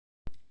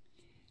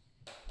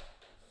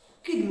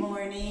Good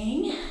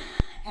morning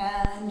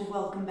and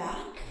welcome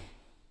back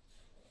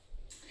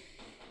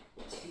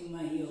to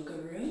my yoga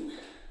room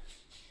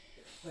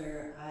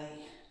where I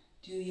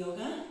do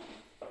yoga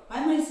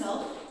by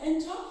myself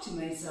and talk to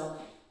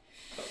myself.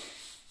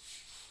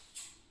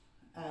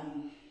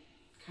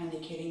 Kind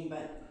of kidding,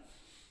 but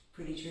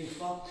pretty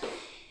truthful.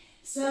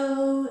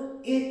 So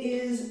it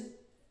is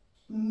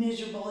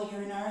miserable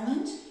here in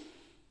Ireland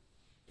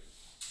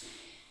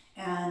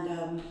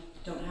and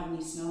don't have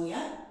any snow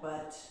yet,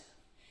 but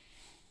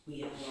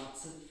we have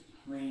lots of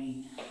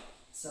rain.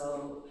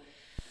 So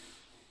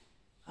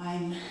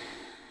I'm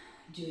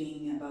going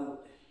to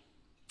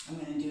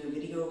do a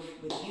video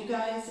with you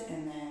guys,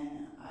 and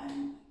then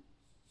I'm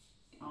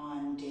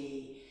on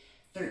day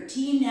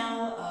 13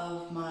 now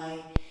of my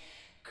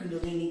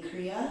kundalini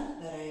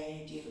kriya that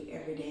I do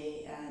every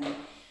day, and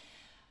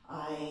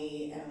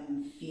I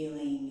am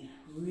feeling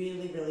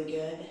really, really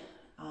good.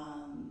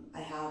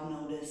 I have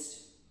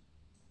noticed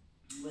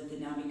with the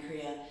Namaste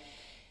kriya,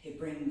 it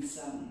brings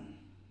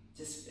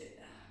just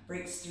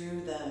breaks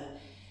through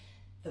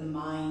the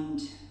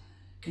mind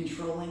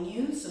controlling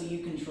you, so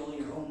you control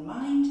your own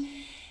mind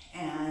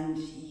and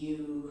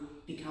you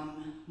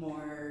become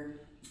more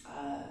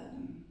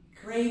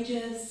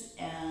courageous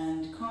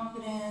and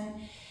confident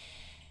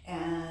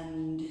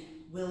and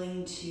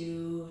willing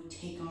to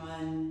take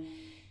on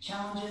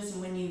challenges.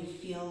 And when you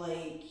feel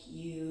like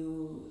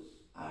you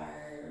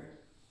are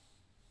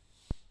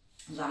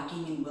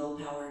lacking in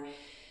willpower,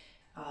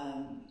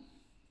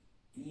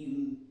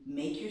 you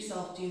make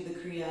yourself do the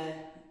kriya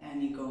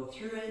and you go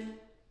through it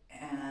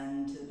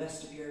and to the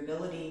best of your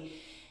ability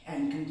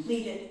and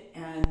complete it.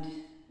 And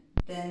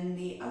then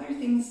the other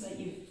things that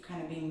you've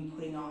kind of been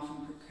putting off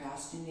and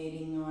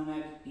procrastinating on,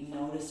 I've been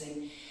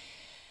noticing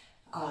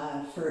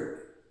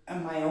for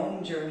my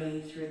own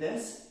journey through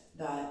this,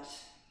 that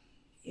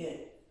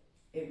it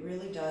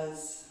really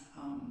does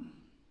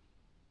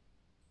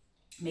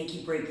make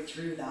you break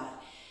through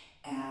that.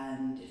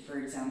 And for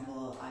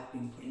example, I've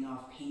been putting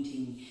off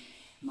painting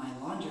my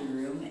laundry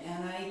room,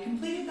 and I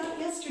completed that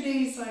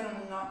yesterday, so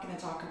I'm not going to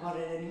talk about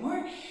it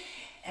anymore.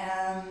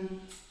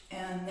 And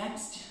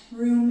next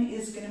room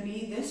is going to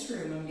be this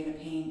room I'm going to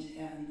paint,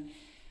 and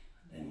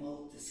then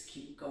we'll just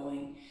keep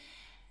going.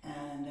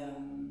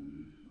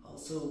 And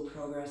also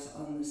progress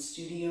on the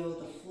studio.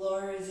 The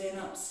floor is in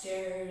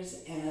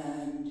upstairs,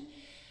 and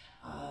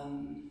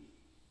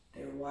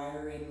they're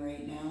wiring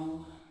right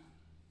now,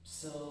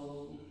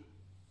 so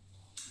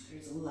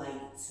there's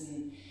lights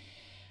and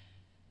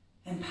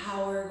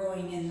power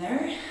going in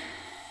there,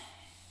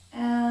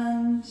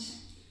 and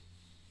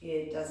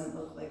it doesn't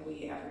look like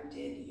we ever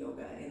did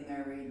yoga in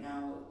there right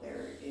now.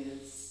 There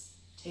is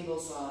table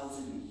saws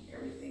and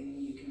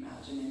everything you can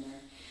imagine in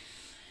there.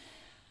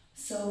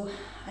 So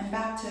I'm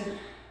back to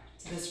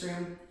this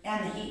room,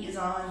 and the heat is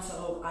on,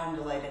 so I'm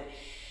delighted.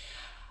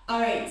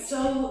 All right,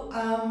 so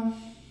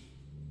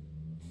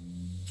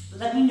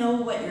let me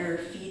know what your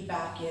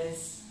feedback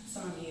is.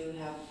 Some of you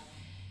have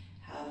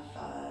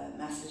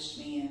messaged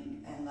me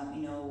and let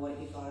me know what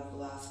you thought of the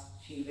last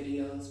few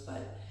videos,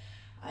 but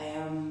I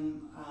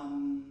am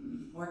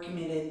more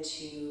committed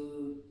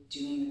to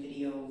doing the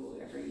video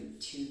every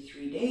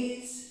 2-3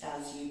 days,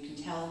 as you can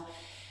tell,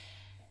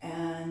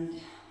 and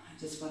I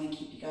just want to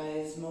keep you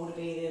guys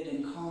motivated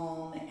and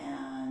calm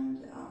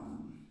and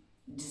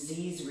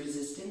disease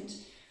resistant,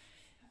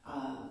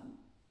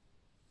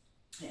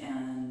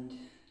 and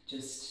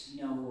just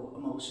no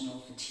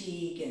emotional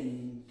fatigue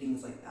and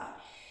things like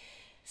that.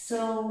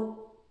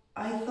 So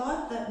I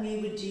thought that we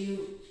would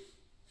do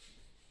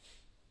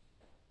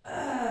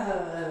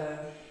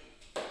well,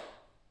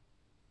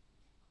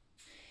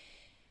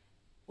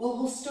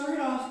 we'll start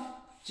off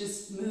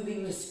just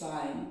moving the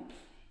spine,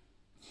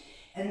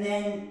 and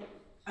then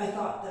I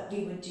thought that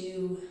we would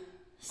do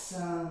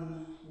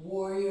some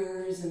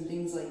warriors and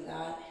things like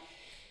that,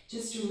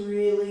 just to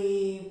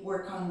really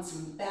work on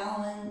some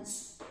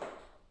balance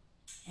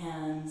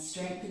and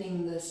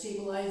strengthening the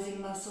stabilizing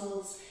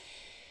muscles.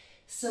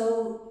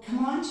 So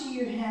come on to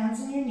your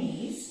hands and your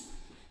knees.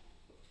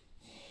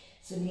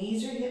 So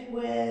knees are hip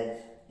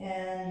width,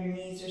 and your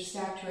knees are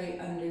stacked right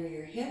under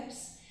your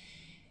hips,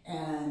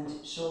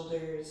 and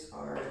shoulders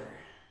are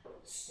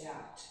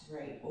stacked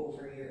right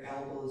over your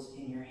elbows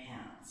in your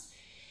hands.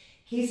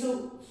 Okay,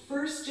 so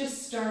first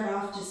just start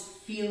off just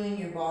feeling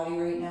your body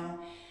right now.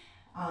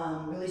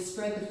 Really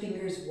spread the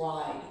fingers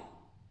wide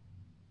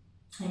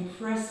and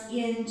press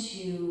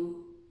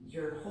into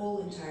your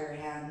whole entire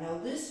hand. Now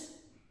this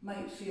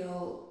might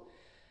feel,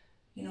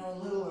 a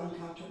little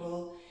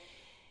uncomfortable,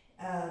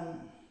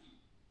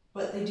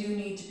 but they do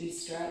need to be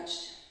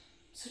stretched.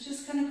 So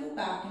just kind of go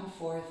back and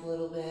forth a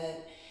little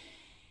bit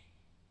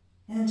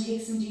and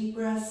take some deep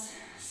breaths.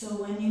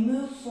 So when you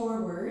move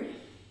forward,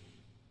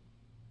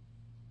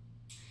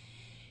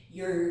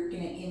 you're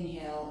going to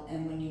inhale,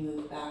 and when you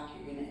move back,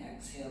 you're going to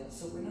exhale.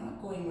 So we're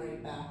not going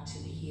right back to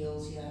the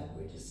heels yet.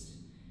 We're just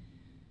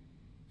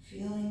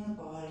feeling the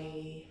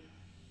body.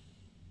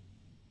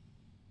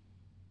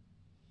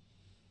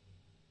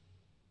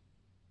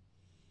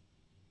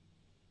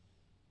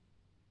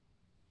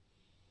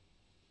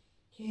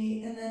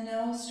 Okay, and then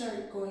now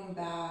start going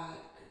back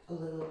a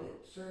little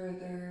bit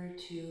further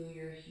to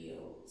your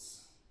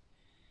heels.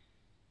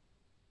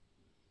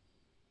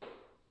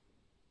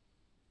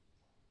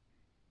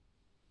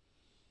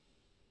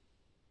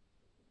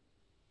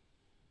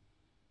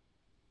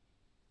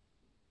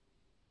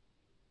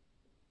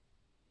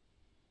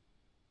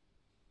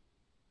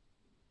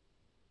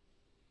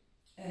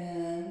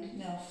 And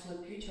now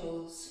flip your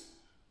toes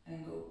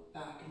and go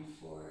back and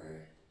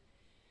forth.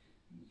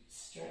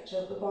 Stretch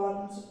out the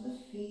bottoms of the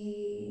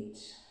feet.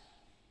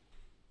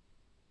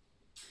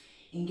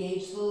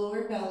 Engage the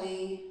lower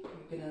belly.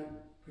 You're going to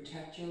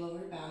protect your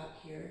lower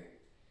back here.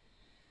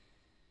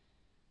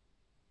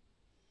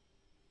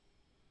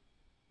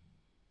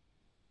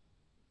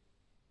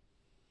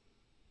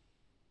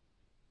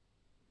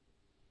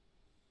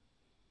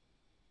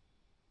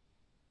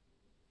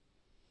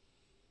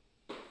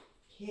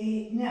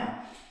 Okay,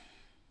 now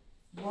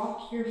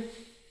walk your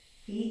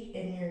feet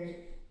and your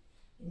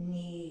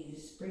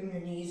knees. Bring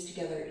your knees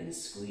together and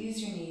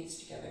squeeze your knees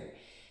together.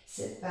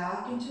 Sit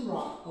back into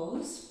rock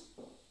pose.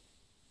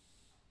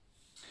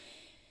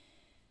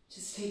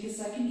 Just take a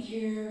second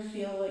here,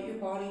 feel what your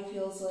body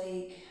feels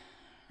like.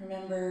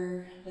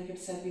 Remember, like I've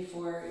said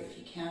before, if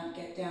you can't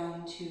get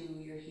down to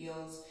your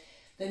heels,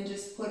 then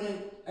just put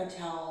a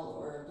towel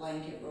or a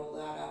blanket, roll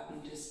that up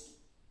and just,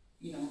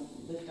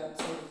 lift up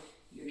so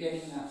you're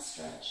getting that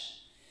stretch.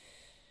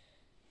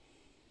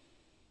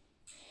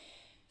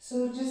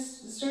 So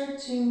just start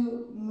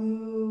to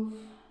move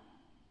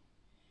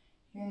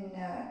your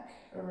neck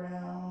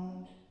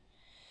around.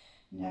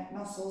 Neck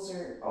muscles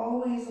are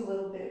always a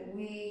little bit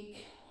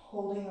weak,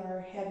 holding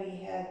our heavy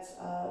heads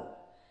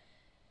up.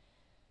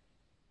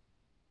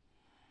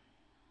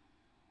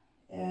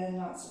 And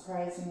not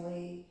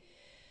surprisingly,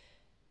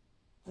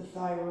 the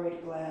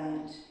thyroid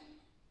gland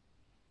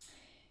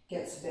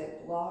gets a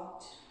bit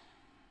blocked.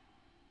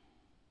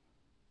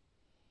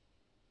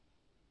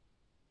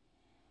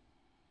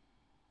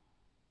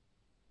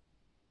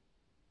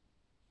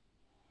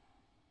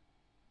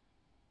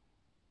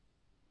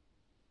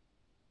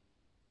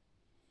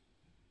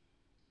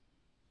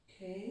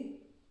 Okay,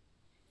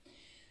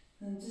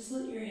 and just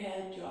let your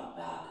head drop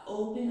back.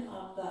 Open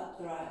up that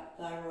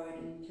thyroid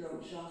and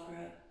throat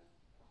chakra.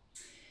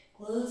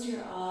 Close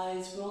your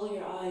eyes, roll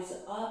your eyes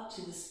up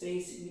to the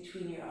space in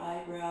between your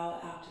eyebrow.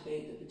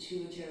 Activate the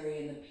pituitary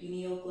and the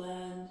pineal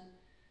gland.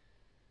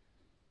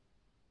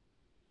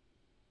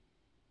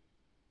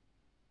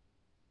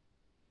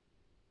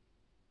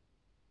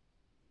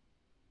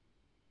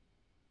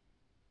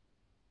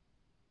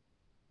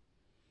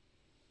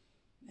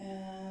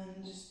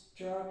 And just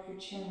drop your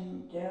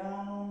chin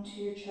down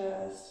to your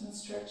chest and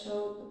stretch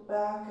out the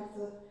back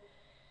of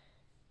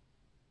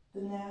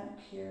the neck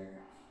here.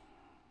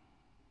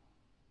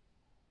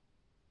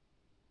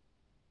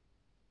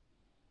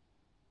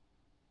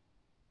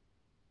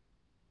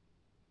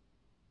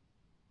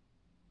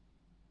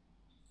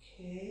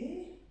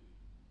 Okay.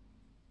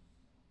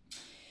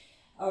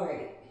 All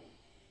right.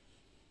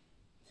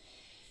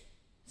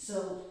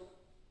 So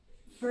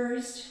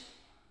first,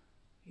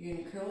 you're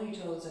going to curl your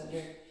toes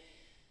under.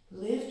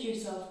 Lift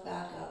yourself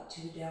back up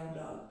to down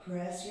dog.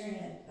 Press your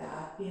head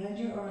back behind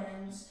your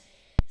arms.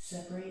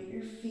 Separate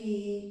your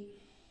feet.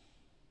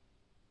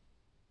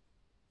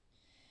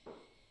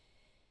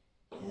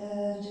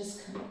 And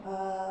just come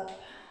up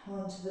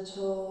onto the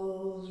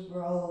toes.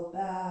 Roll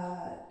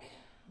back,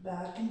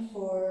 back and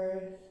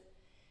forth.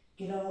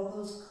 Get all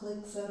those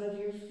clicks out of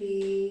your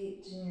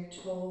feet and your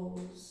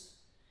toes.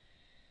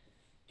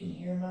 You can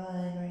hear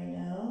mine right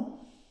now.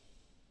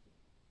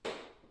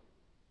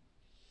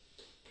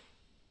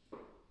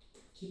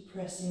 Keep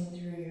pressing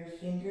through your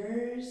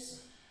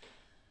fingers.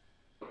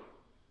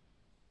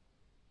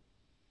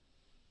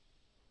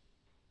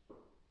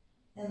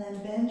 And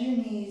then bend your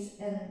knees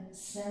and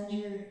send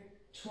your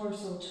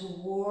torso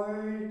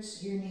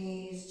towards your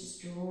knees.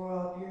 Just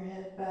drop your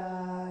head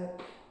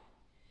back.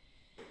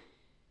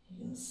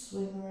 You can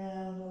swing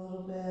around a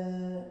little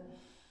bit.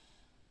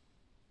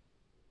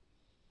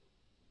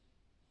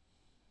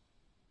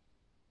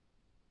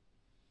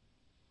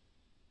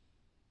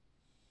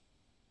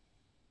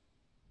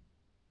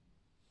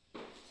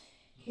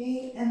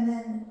 Okay, and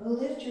then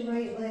lift your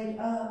right leg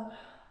up,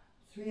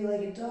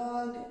 three-legged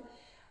dog,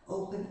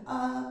 open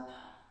up,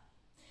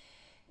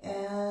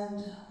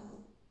 and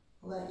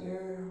let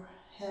your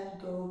head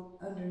go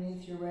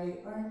underneath your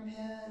right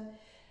armpit.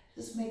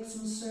 Just make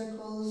some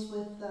circles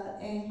with that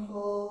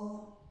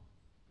ankle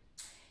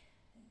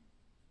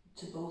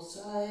to both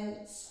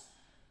sides.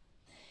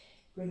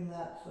 Bring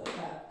that foot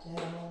back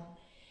down.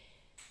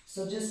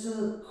 So just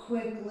a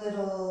quick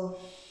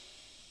little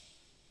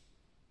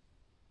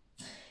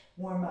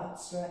warm-up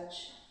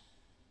stretch.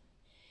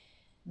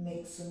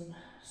 Make some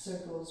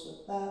circles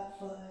with that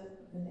foot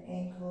and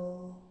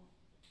ankle.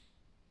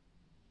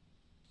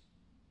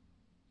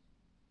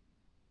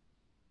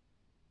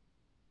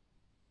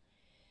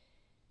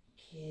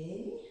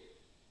 Okay.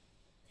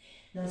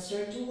 Now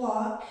start to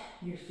walk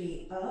your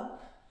feet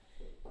up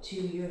to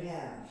your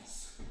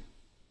hands.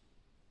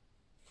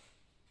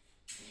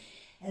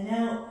 And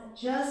now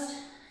just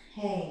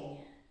hang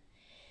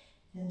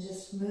and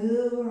just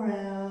move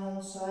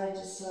around side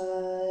to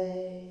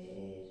side.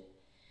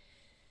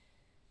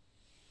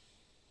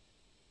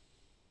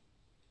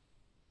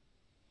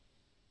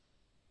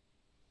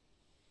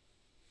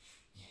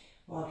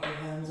 Walk your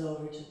hands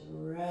over to the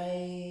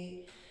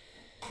right.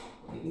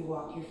 Maybe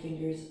walk your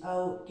fingers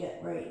out, get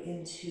right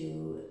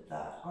into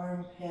that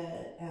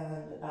armpit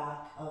and the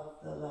back of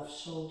the left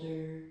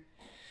shoulder.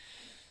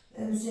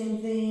 And same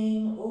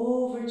thing,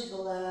 over to the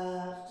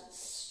left,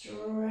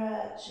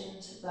 stretch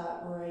into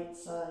that right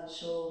side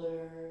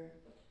shoulder.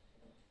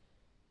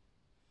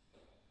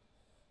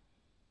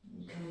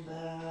 And come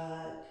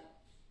back.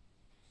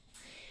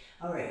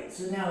 All right,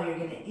 so now you're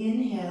going to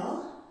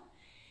inhale.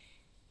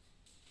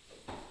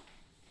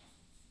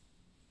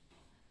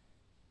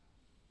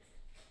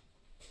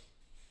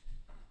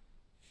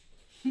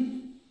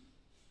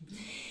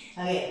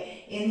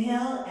 Okay,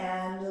 inhale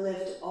and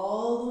lift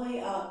all the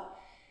way up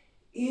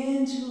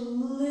into a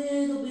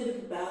little bit of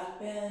a back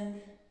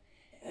bend.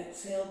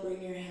 Exhale,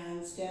 bring your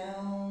hands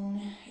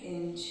down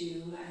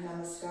into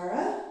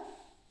Namaskara.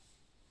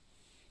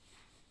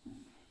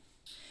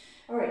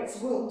 All right, so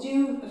we'll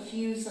do a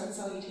few sun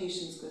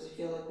salutations because I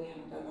feel like we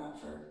haven't done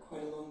that for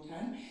quite a long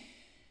time.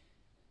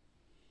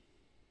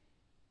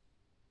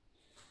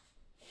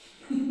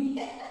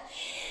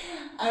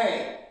 All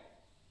right,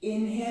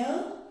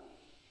 inhale.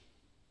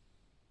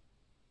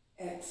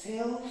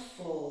 Exhale,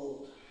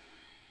 fold.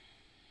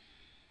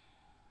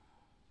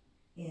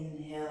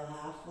 Inhale,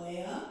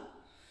 halfway up,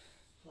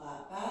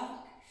 flat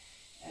back.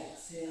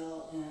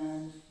 Exhale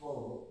and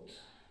fold.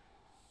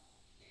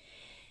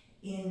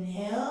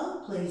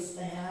 Inhale, place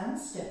the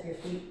hands, step your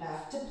feet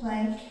back to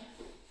plank.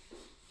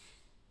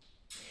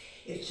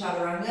 If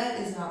chaturanga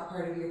is not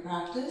part of your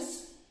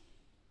practice,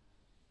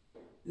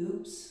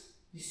 oops,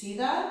 you see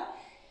that?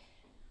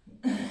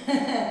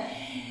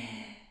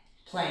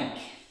 Plank.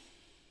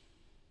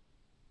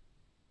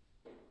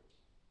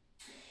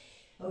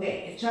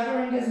 Okay, if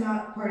chaturanga is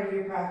not part of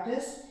your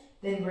practice,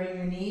 then bring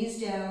your knees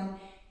down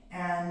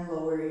and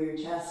lower your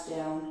chest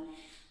down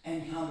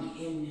and come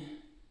in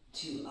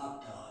to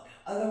up dog.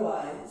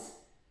 Otherwise,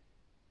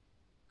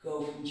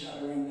 go from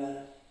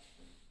chaturanga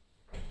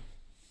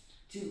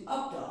to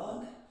up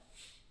dog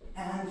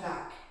and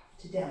back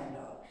to down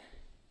dog.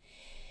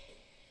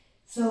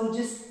 So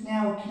just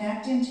now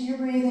connect into your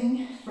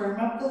breathing, firm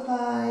up the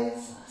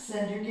thighs,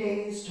 send your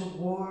gaze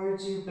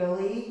towards your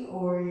belly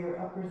or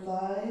your upper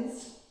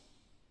thighs.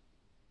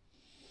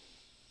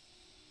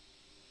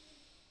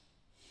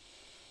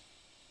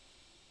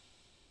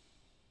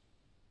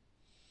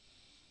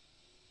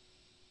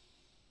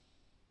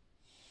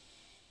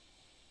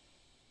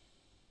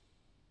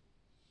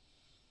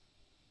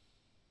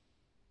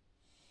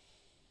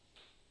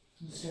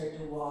 Start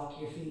to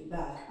walk your feet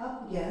back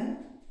up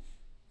again.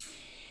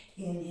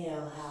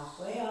 Inhale,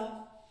 halfway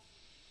up.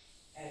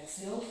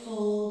 Exhale,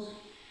 fold.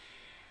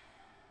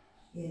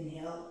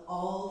 Inhale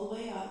all the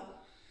way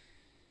up.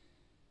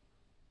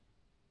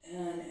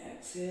 And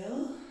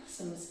exhale,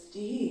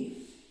 Namaste.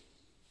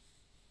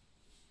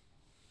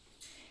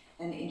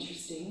 And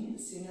interesting,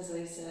 as soon as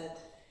I said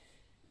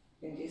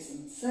I'm going to do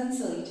some sun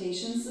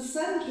salutations, the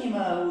sun came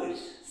out.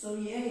 So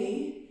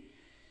yay.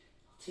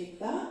 I'll take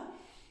that.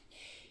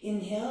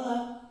 Inhale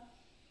up,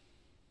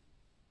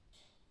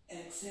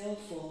 exhale,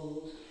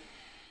 fold.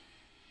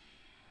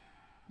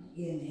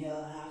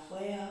 Inhale,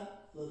 halfway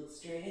up, look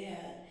straight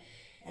ahead.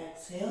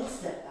 Exhale,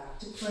 step back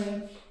to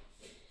plank.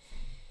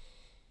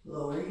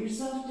 Lower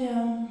yourself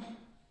down.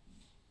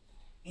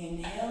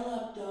 Inhale,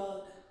 up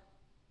dog.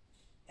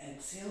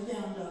 Exhale,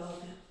 down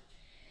dog.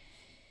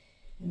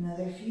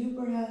 Another few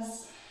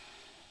breaths.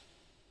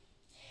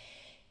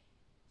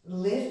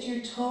 Lift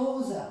your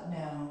toes up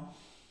now.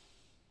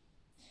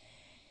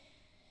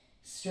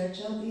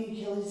 Stretch out the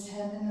Achilles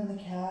tendon and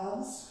the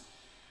calves.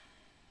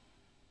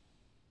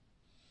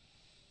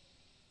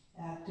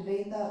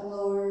 Activate that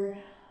lower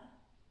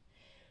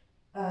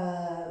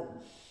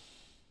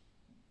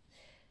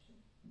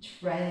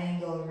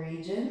triangle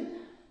region.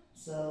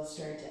 So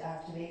start to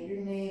activate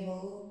your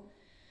navel.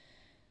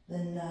 The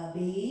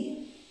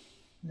nabi.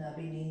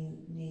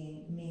 Nabi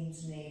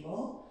means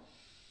navel.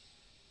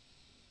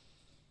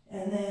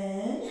 And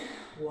then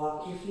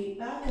walk your feet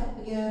back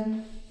up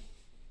again.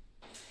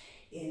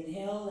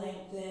 Inhale,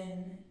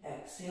 lengthen.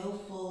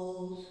 Exhale,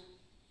 fold.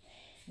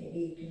 Maybe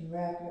you can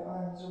wrap your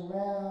arms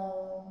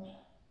around.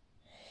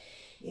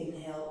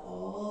 Inhale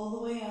all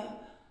the way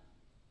up.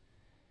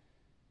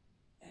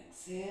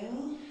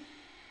 Exhale.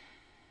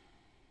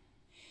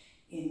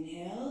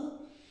 Inhale.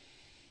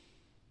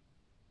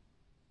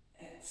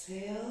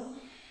 Exhale.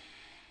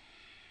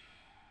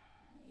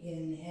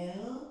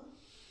 Inhale.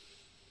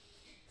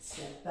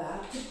 Step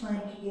back to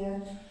plank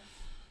again.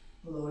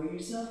 Lower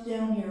yourself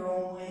down your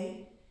own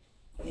way.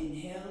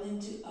 Inhale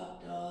into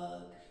up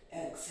dog.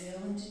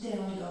 Exhale into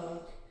down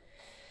dog.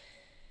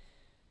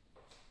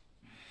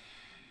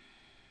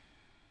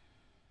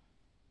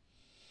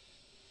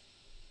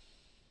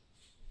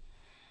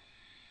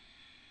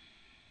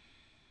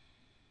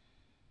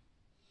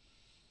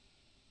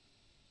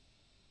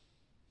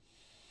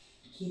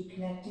 Keep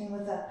connecting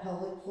with that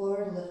pelvic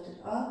floor. Lift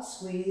it up,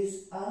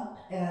 squeeze up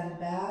and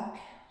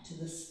back to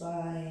the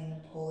spine.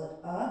 Pull it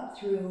up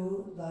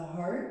through the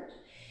heart,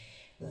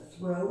 the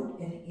throat,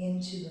 and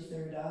into the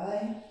third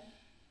eye.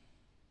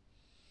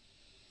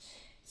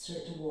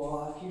 Start to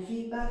walk your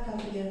feet back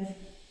up again.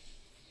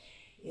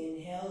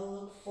 Inhale,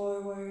 look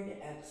forward.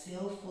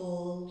 Exhale,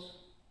 fold.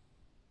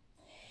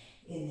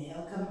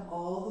 Inhale, come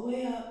all the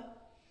way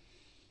up.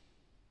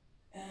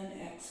 And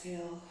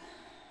exhale.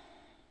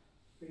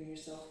 Bring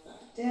yourself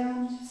back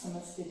down to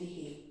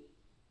Namaste.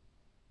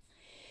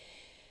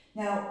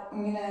 Now,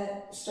 I'm going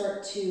to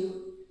start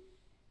to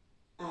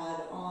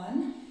add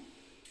on.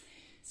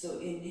 So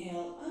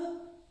inhale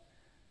up.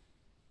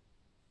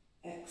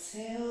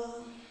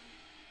 Exhale.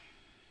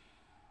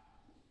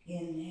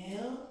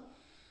 Inhale.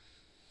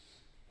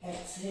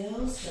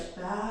 Exhale, step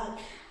back,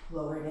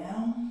 lower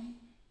down.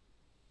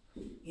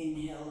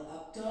 Inhale,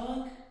 up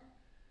dog.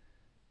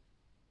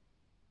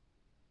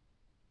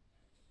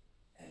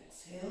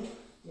 Exhale,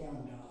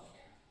 down dog.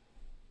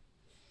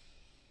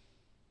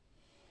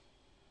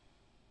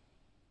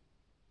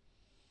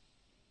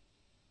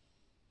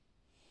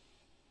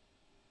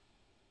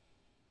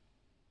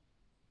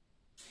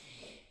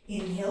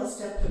 Inhale,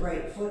 step the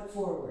right foot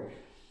forward.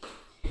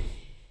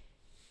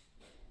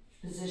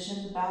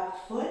 Position the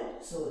back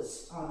foot so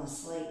it's on a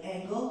slight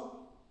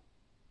angle.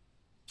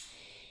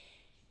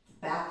 The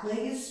back leg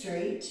is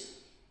straight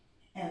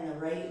and the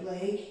right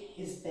leg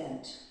is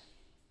bent.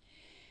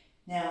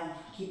 Now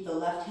keep the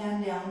left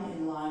hand down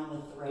in line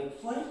with the right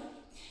foot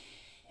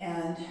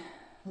and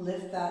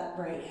lift that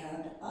right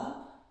hand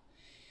up.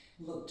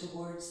 Look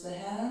towards the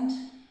hand.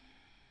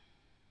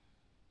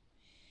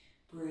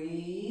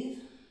 Breathe.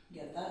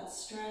 Get that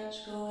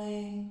stretch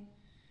going.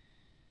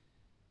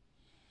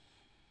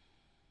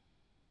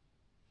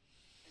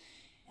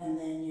 And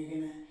then you're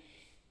going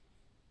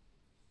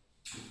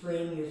to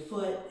frame your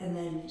foot and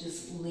then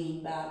just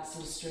lean back.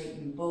 So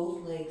straighten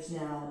both legs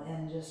now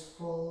and just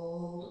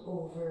fold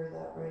over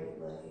that right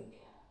leg.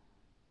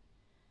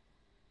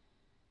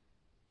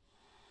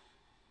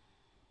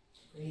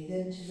 Breathe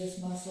into this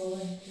muscle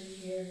and through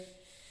here.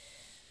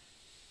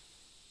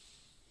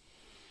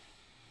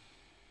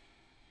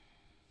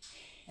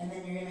 And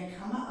then you're going to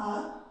come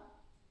up.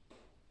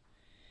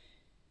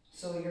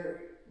 So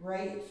your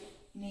right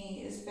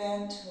knee is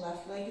bent,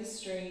 left leg is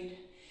straight.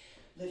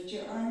 Lift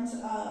your arms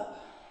up.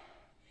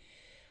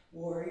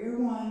 Warrior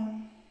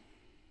one.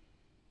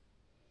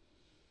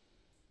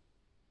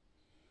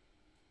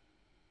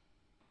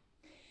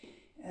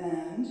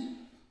 And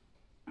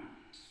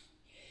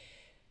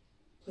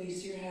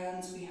place your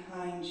hands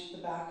behind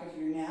the back of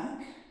your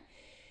neck.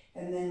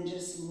 And then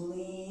just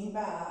lean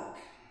back.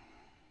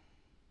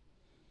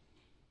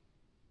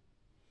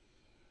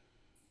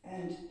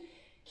 And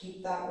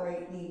keep that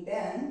right knee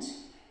bent.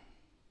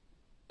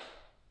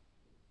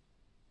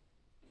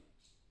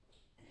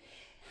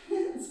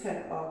 It's kind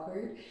of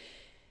awkward.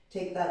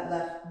 Take that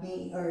left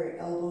knee or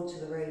elbow to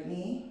the right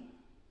knee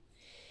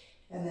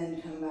and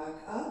then come back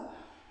up.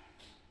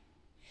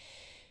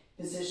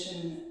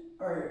 Position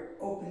or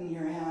open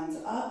your hands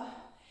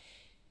up.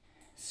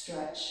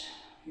 Stretch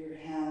your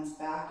hands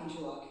back,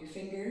 interlock your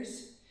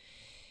fingers,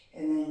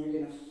 and then you're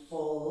going to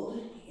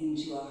fold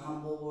into a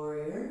humble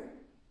warrior.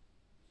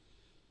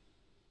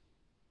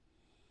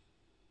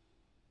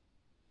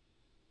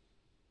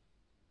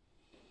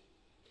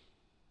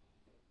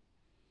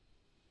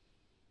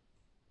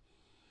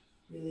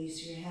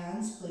 Release your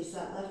hands, place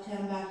that left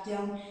hand back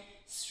down,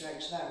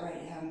 stretch that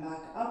right hand back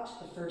up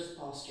to the first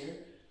posture.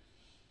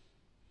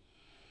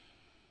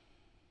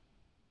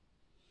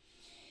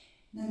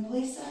 Then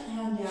place that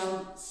hand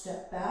down,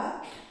 step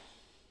back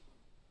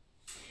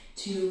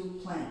to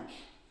plank.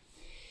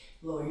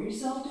 Lower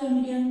yourself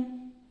down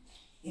again.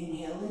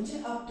 Inhale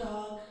into up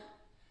dog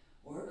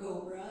or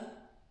cobra.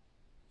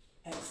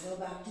 Exhale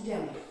back to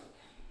down dog.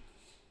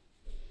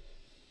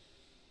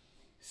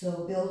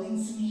 So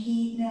building some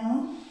heat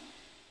now,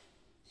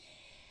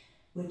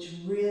 which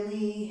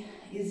really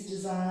is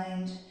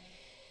designed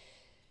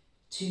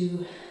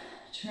to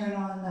turn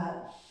on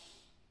that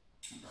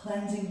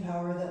cleansing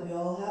power that we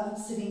all have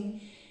sitting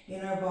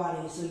in our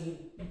body. So you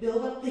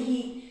build up the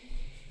heat,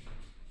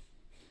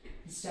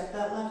 step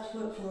that left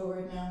foot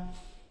forward now.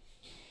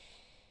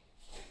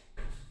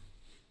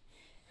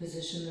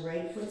 Position the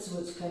right foot so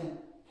it's kind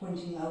of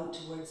pointing out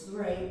towards the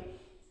right.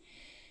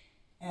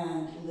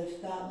 And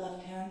lift that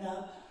left hand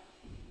up.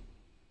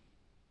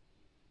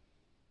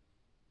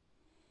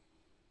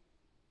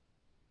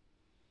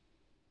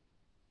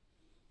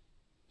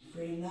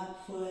 Frame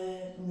that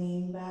foot,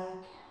 lean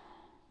back,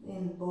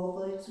 and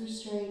both legs are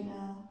straight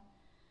now.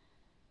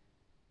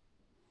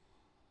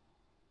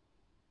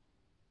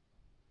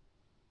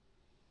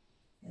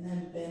 And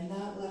then bend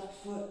that left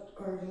foot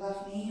or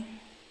left knee.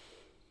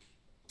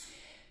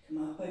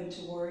 Come up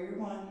into warrior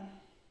one.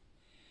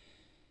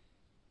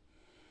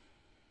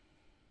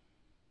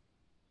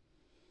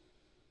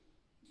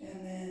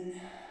 And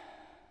then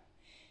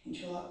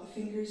interlock the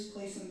fingers,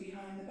 place them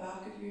behind the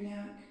back of your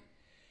neck.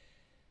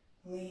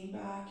 Lean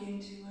back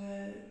into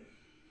it.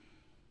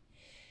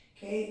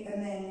 Okay,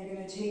 and then you're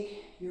going to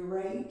take your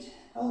right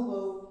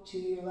elbow to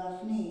your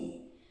left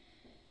knee.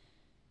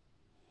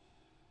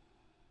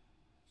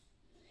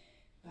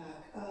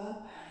 Back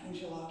up,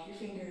 interlock your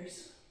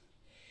fingers.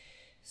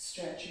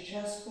 Stretch your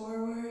chest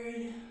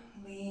forward,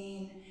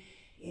 lean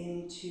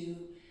into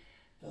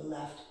the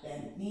left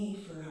bent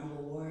knee for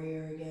humble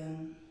warrior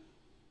again.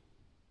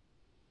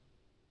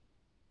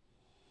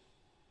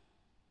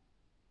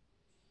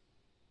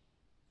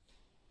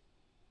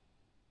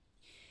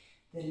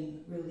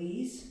 Then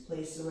release,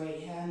 place the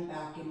right hand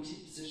back into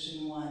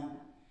position 1.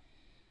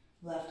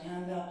 Left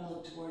hand up,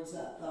 look towards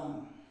that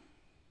thumb.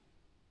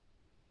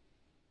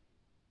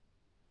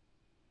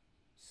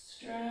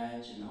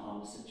 Stretch in the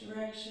opposite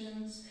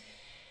directions.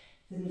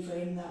 Then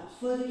frame that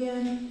foot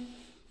again.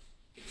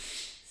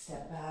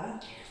 Step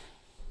back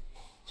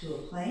to a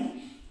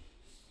plank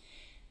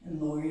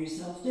and lower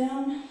yourself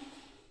down.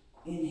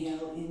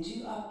 Inhale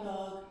into up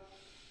dog.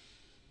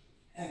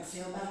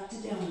 Exhale back to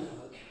down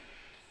dog.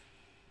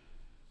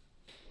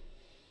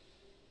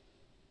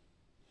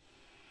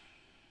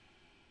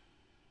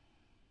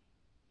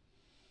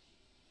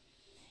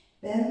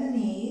 Bend the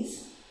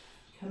knees,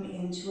 come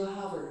into a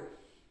hover.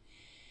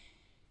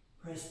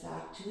 Press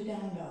back to a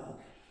down dog.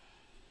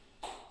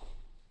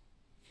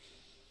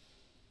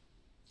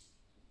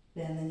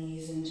 Bend the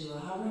knees into a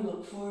hover,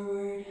 look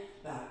forward,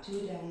 back to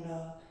a down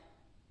dog.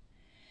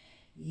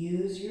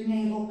 Use your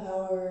navel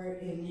power,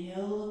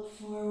 inhale, look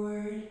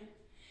forward,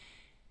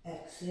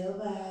 exhale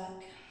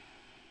back.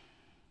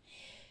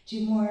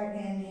 2 more,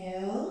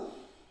 inhale,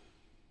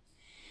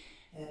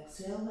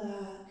 exhale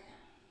back.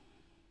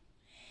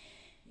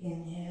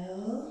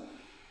 Inhale,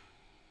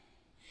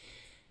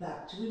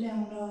 back to a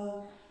down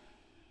dog.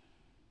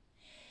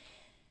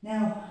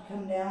 Now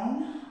come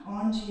down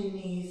onto your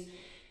knees,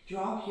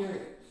 drop your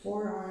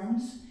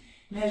forearms,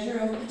 measure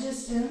out the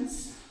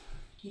distance,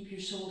 keep your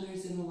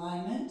shoulders in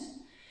alignment.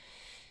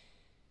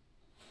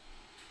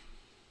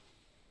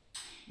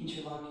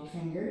 Interlock your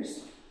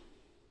fingers,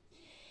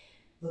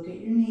 look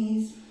at your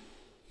knees,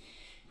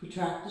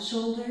 protract the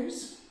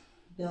shoulders,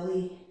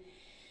 belly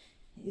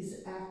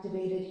is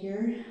activated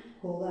here.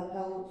 Pull that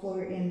pelvic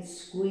floor in,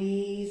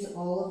 squeeze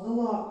all of the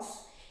locks,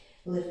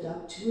 lift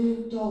up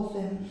to a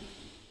dolphin.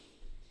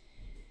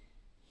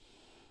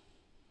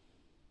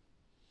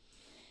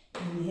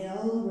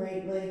 Inhale,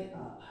 right leg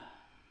up.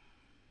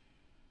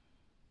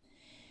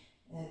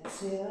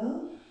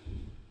 Exhale.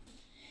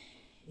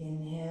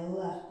 Inhale,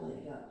 left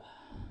leg up.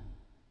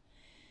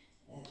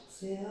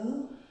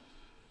 Exhale.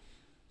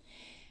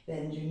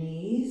 Bend your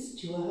knees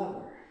to a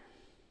hover.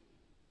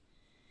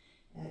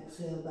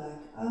 Exhale, back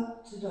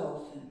up to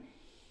dolphin.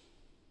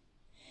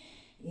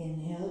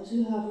 Inhale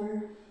to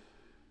hover,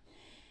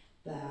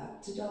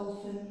 back to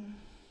dolphin.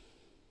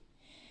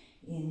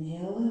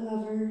 Inhale to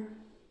hover,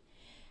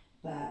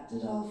 back to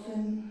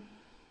dolphin.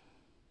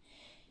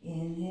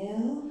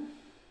 Inhale,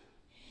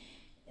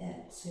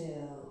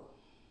 exhale.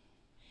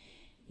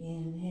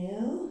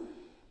 Inhale,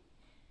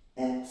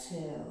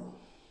 exhale.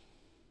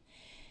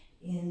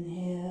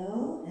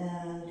 Inhale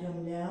and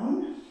come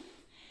down.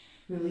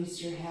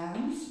 Release your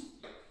hands.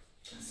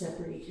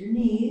 Separate your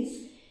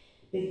knees.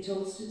 Big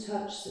toes to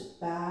touch, sit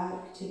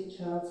back, take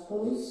child's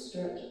pose,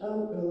 stretch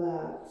out,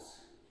 relax.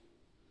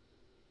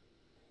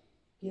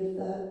 Give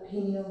that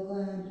pineal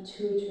gland,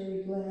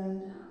 pituitary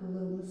gland a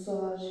little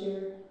massage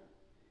here.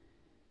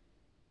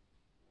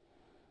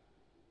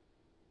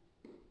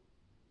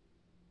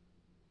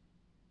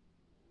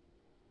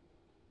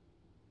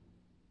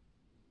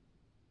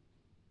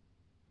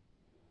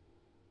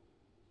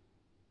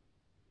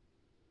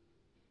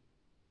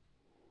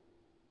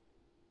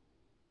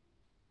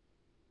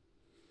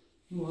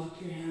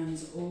 Walk your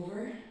hands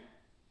over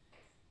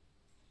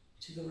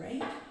to the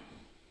right.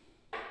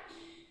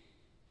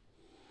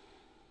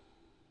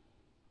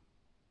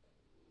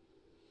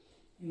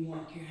 And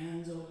walk your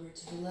hands over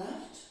to the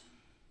left.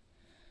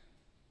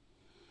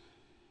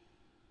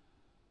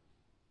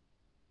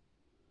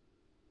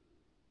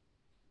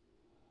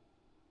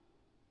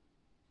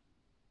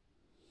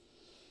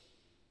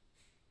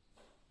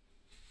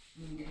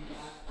 And come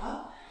back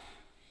up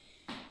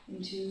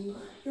into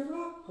your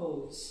rock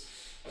pose.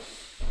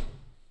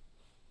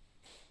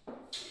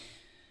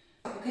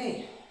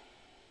 Okay,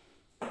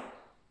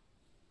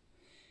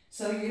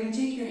 so you're going to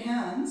take your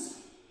hands,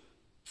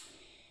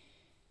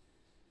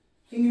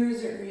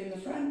 fingers are in the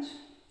front,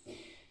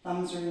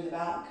 thumbs are in the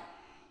back,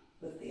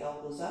 lift the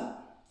elbows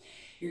up.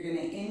 You're going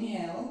to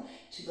inhale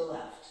to the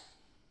left,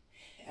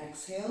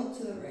 exhale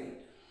to the right.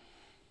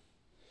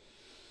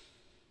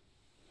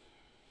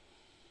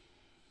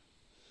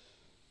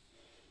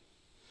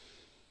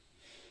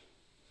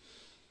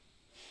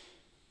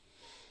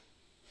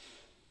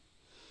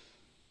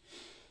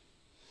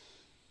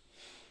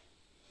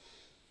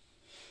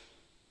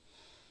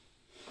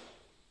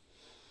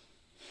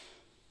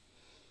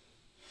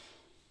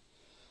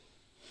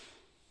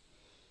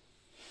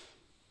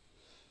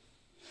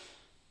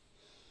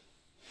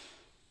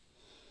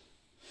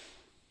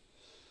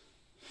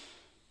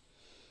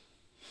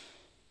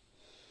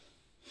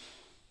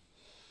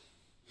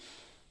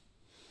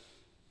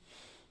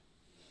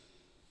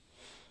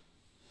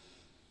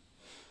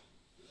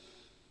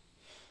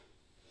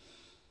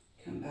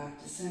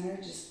 center,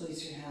 just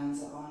place your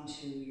hands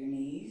onto your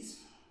knees.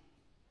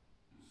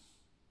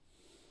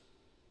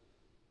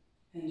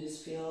 And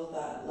just feel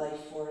that life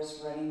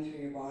force running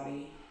through your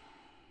body.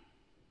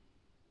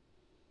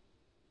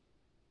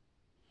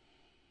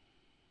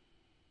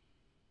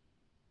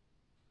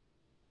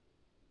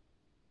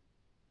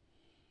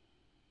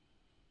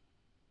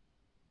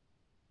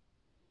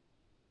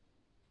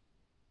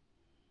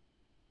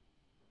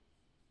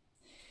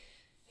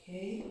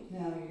 Okay,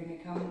 now you're going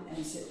to come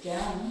and sit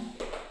down.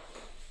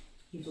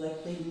 You've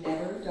likely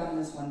never done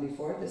this one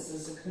before. This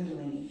is a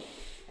kundalini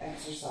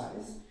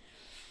exercise.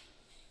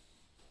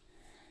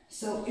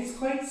 So it's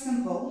quite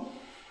simple.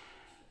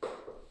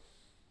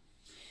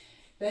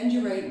 Bend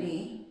your right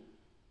knee.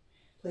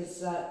 Place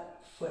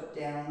that foot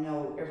down.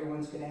 Now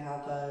everyone's going to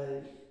have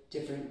a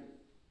different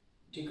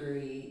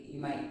degree. You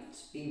might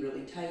be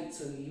really tight,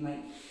 so you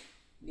might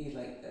be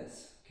like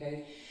this,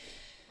 okay?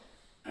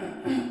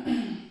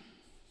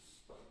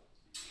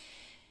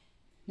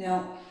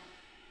 Now,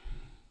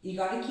 you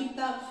got to keep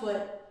that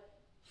foot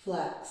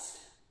flexed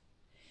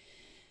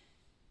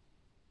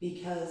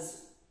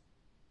because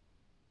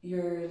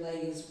your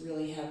leg is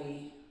really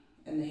heavy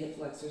and the hip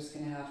flexor is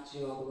going to have to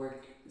do all the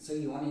work. So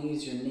you want to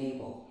use your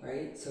navel,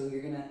 right? So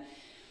you're going to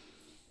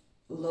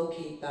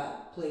locate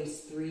that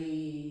place,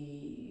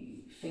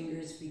 3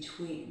 fingers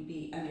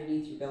be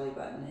underneath your belly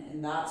button,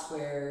 and that's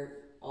where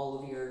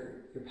all of your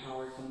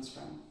power comes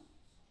from.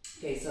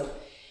 Okay, so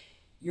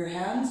your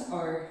hands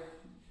are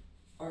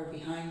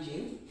behind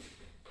you.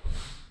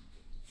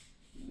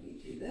 Let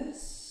me do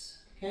this,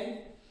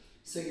 okay?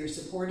 So you're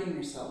supporting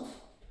yourself.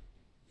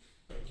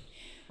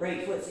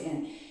 Right foot's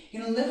in.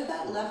 You're gonna lift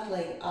that left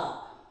leg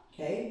up,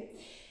 okay?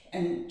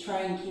 And try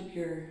and keep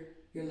your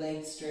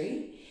leg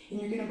straight. And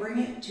you're gonna bring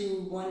it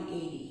to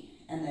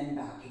 180 and then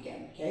back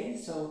again, okay?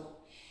 So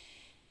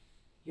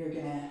you're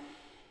gonna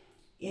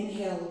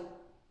inhale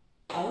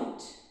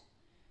out,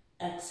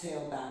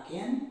 exhale back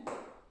in.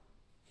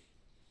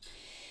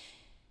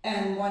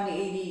 And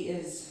 180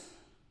 is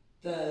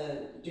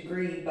the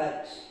degree,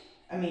 but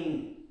I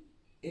mean,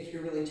 if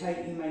you're really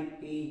tight, you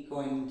might be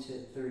going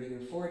to 30 or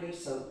 40.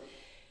 So,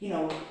 you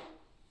know,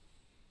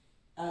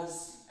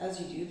 as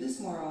you do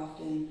this more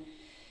often,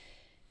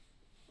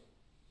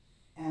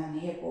 and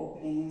hip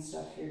opening and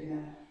stuff, you're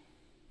gonna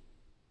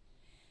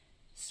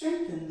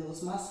strengthen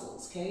those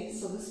muscles, okay?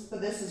 So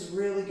this is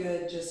really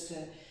good just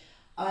to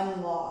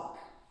unlock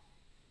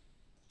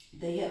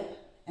the hip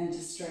and to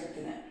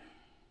strengthen it.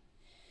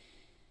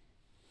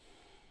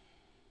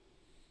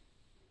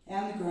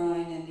 And the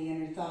groin and the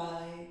inner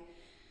thigh.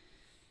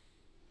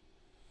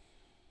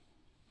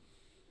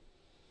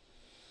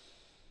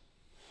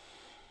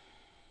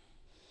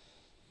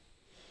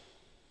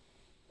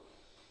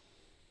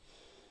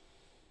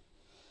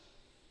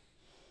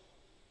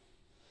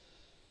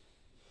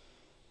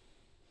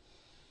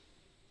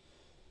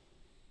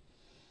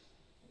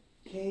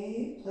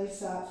 Okay, place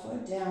that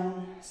foot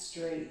down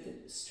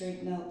straight.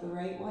 Straighten out the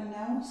right one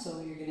now.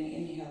 So you're going to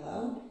inhale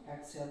out,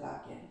 exhale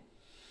back in.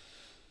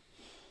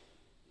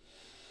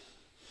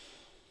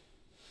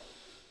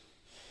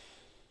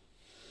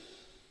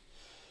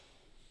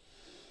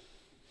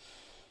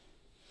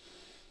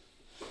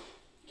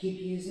 Keep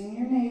using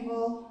your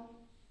navel.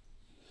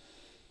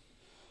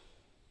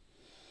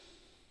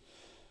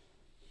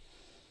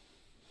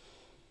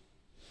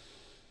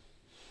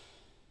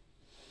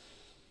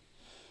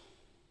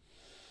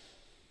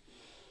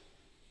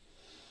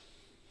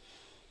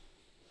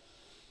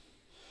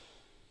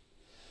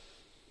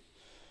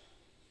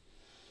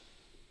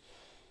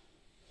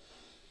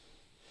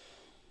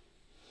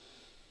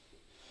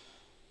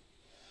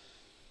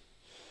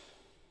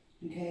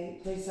 Okay,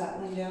 place that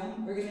one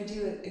down. We're going to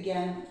do it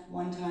again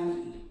one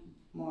time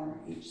more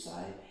each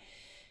side.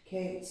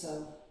 Okay,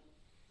 so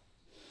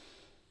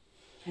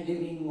I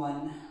didn't mean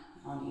one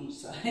on each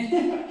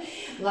side.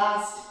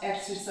 Last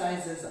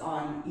exercises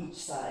on each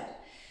side.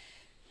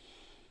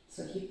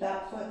 So keep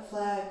that foot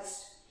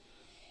flexed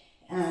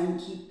and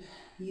keep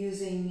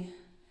using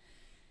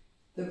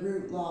the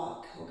root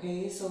lock,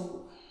 okay?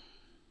 So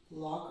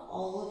lock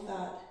all of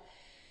that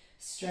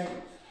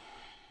strength.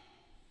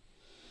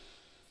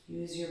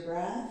 Use your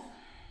breath.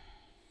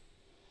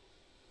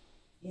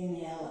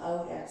 Inhale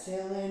out,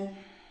 exhale in.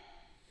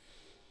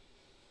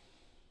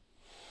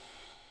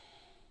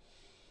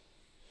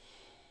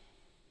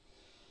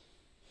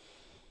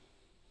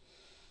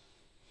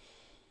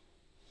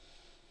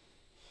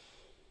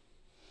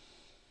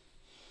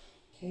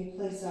 Okay,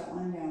 place that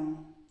one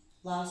down.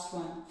 Last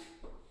one.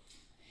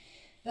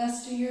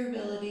 Best of your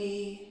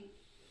ability.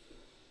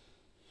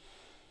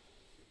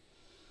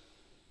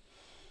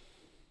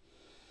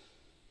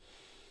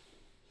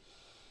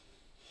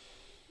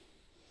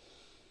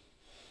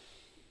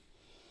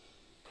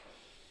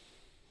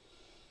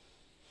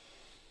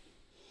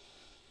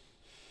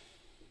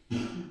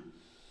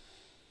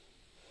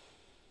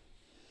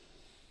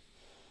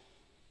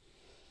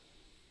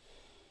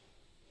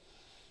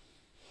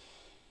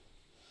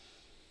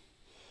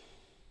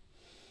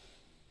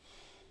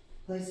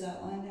 Place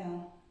that one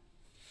down.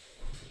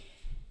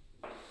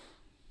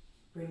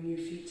 Bring bring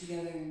your feet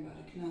together in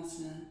Baddha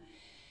Konasana.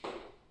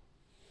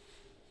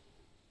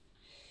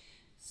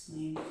 Just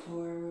lean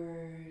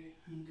forward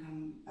and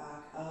come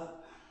back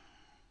up.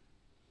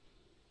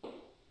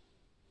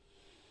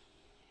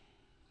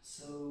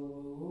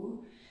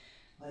 So,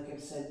 like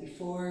I've said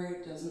before,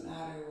 it doesn't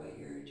matter what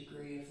your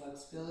degree of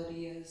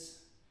flexibility is.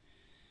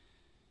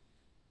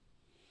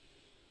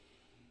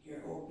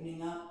 You're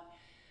opening up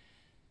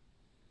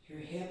your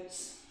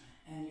hips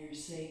and your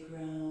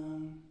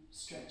sacrum,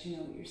 stretching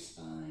out your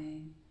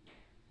spine.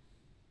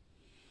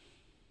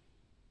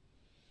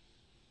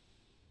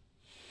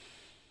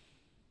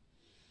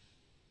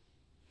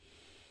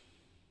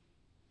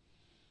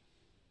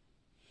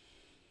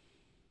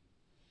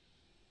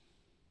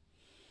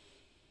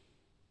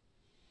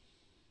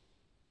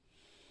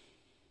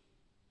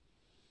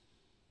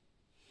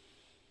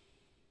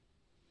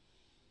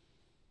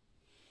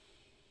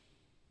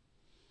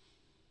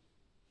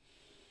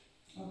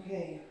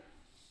 Okay.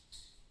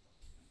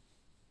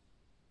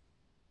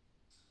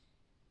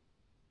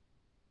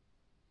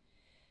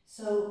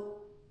 So,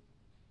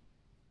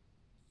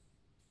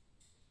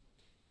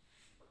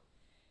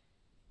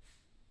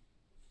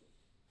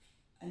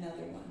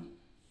 another one.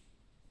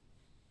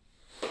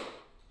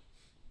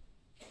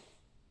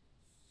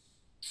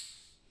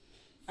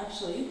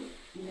 Actually,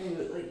 I'm going to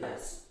do it like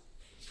this.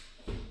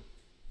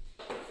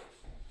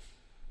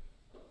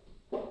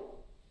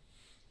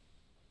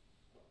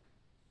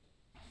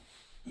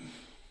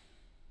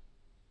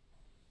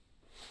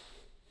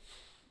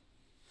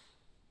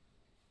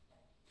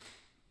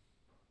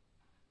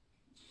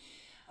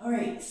 All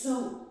right,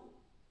 so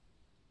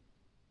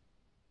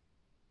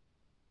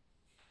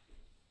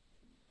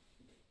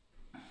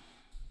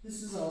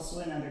this is also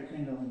another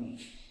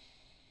kundalini.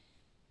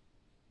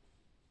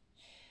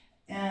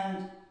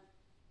 And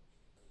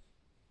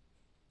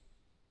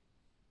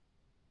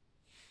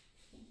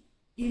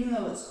even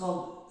though it's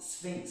called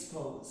Sphinx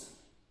pose,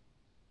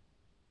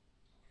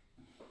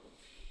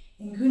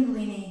 in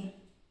kundalini,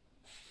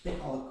 they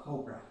call it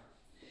cobra.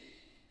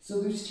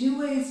 So there's two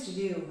ways to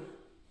do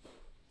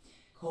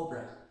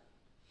cobra.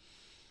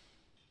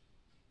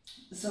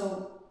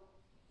 So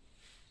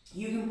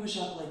you can push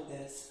up like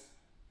this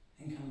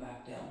and come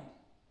back down.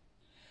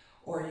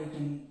 Or you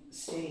can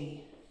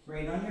stay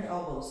right on your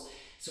elbows.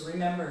 So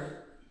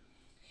remember,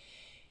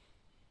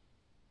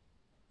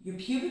 your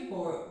pubic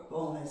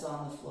bone is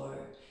on the floor,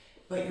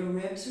 but your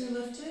ribs are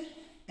lifted,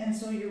 and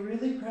so you're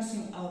really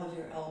pressing out of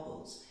your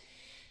elbows.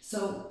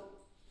 So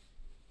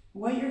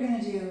what you're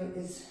going to do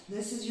is,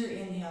 this is your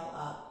inhale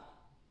up,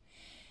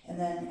 and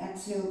then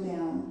exhale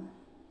down,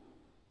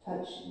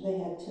 touch the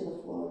head to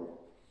the floor,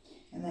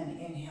 and then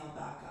inhale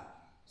back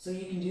up. So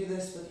you can do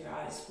this with your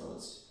eyes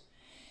closed.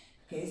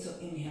 Okay, so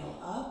inhale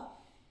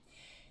up,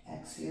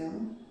 exhale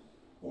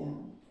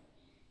down,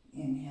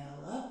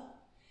 inhale up,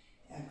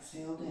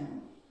 exhale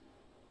down,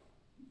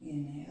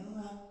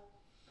 inhale up,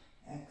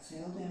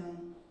 exhale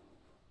down,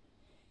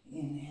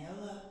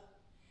 inhale up,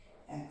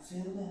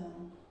 exhale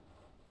down.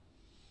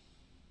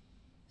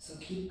 So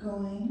keep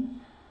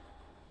going.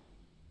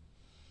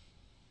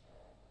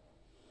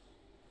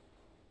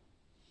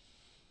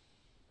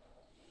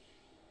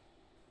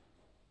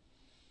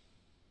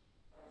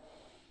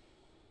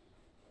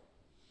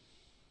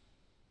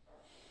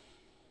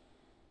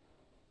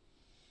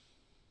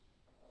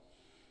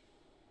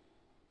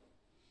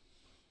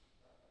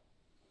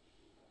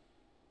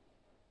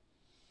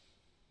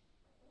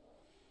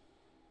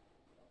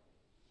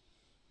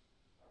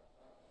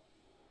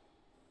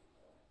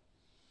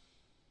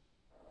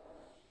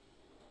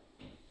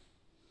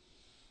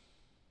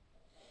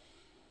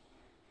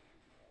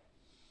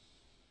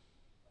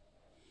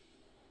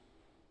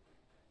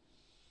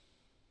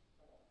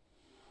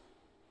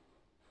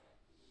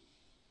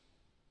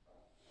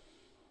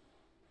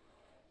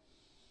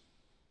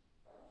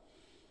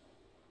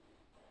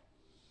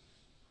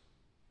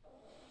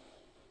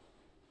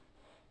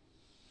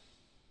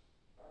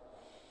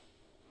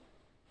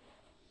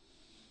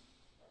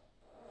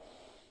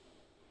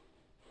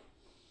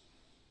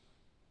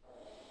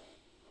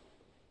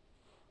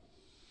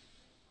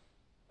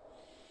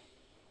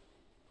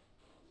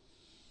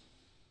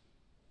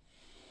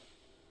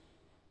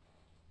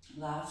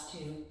 Last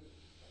two.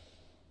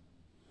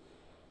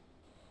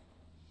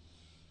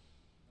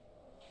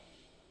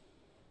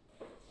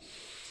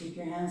 Take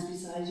your hands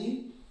beside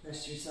you,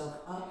 rest yourself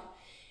up,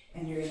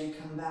 and you're going to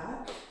come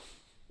back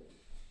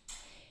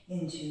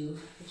into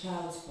the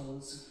child's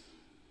pose.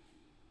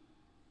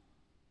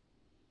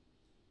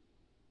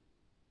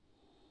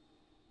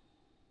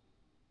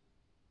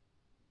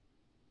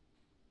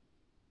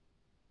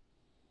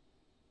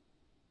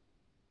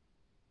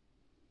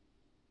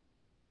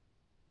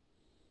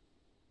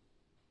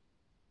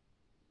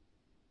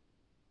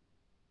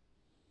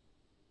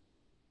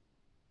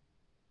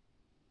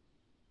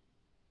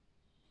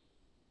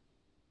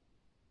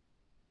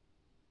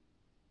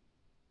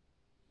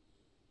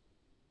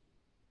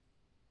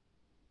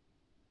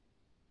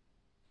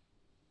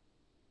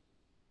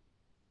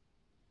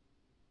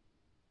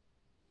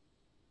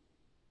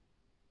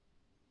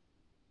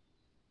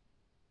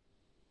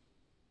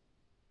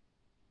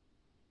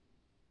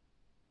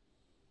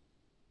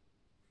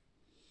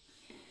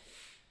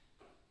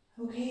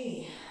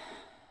 Okay.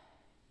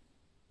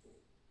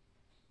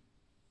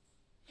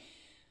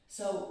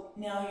 So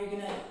now you're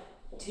going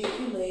to take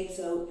your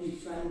legs out in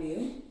front of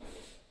you.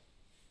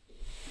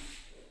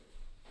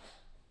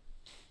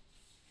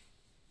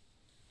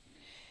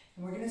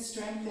 And we're going to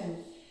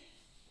strengthen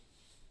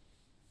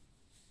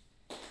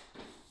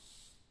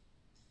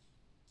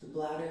the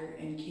bladder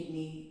and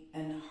kidney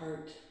and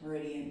heart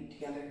meridian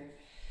together.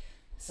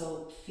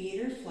 So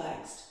feet are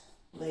flexed,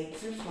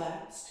 legs are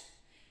flexed,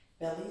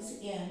 belly's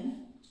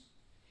in.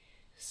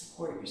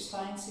 Support your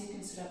spine so you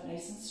can sit up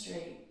nice and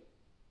straight.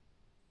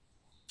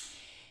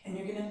 And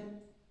you're going to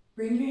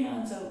bring your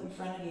hands out in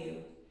front of you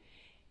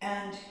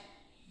and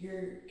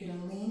you're going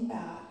to lean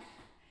back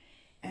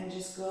and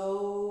just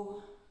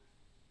go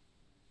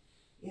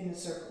in a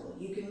circle.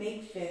 You can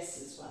make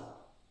fists as well.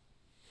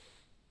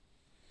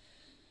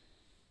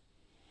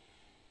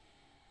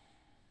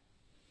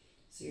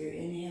 So you're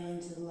inhaling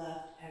to the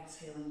left,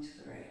 exhaling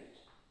to the right.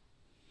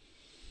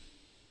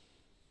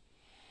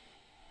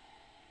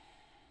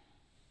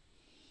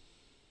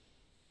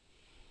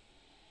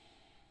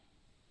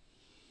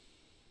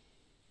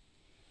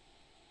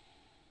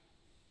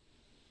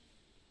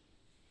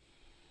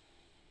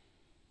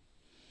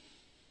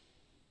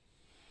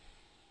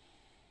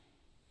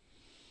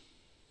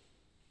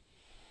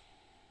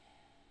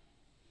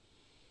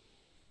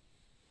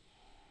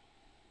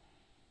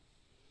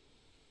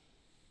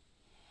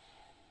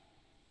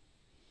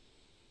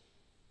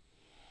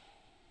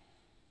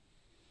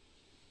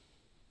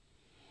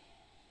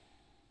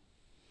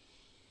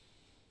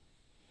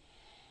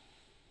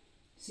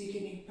 So you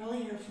can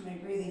probably hear from my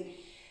breathing.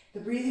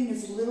 The breathing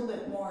is a little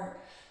bit more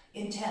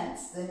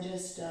intense than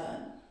just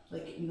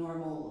like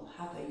normal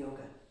hatha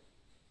yoga.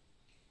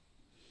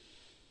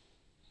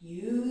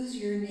 Use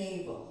your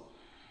navel.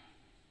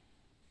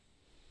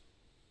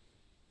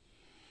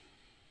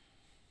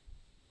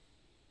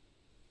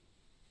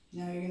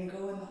 Now you're going to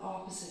go in the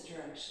opposite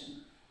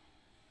direction.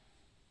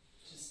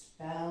 Just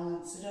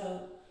balance it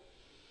out.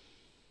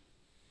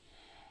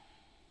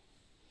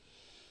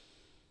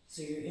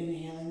 So you're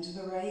inhaling to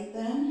the right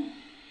then,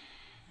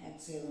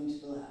 exhaling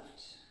to the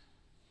left.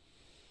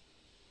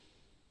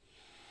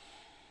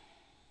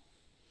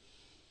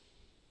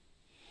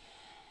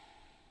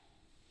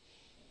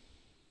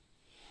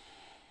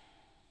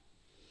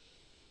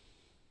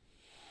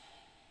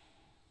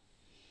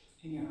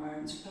 And your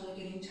arms are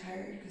probably getting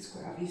tired because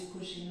gravity's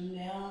pushing them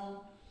down.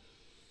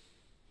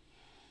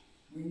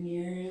 We're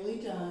nearly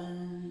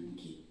done.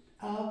 Keep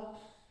up.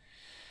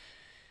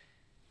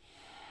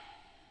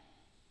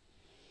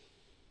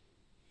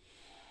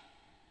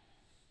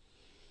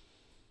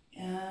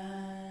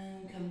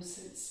 And come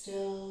sit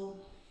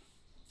still.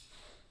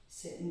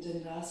 Sit in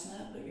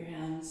Dandasana. Put your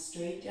hands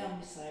straight down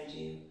beside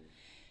you.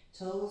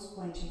 Toes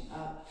pointing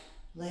up.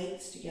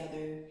 Legs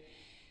together.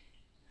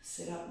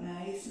 Sit up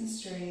nice and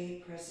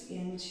straight. Press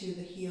into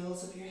the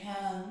heels of your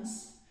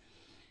hands.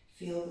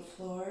 Feel the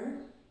floor.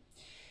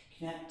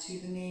 Connect to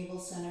the navel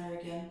center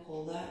again.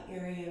 Pull that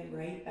area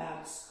right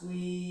back.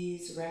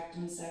 Squeeze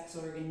rectum, sex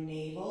organ,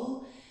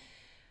 navel.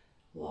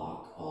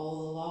 Lock all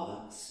the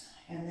locks.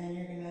 And then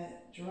you're going to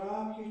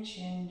drop your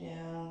chin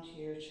down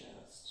to your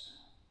chest.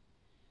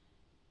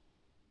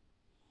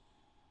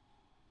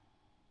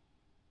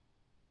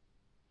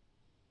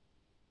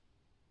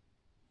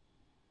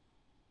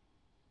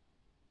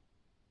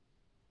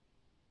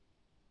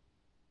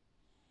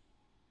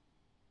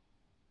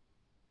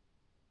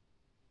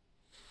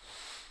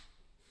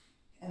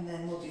 And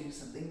then we'll do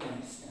something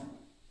nice now.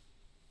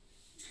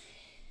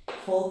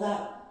 Fold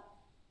that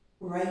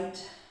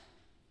right,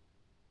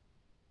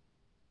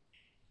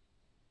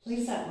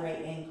 place that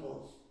right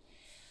ankle,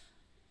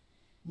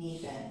 knee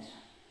bent.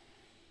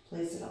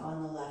 Place it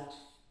on the left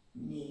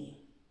knee.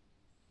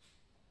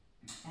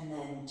 And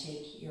then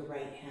take your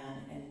right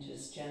hand and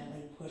just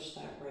gently push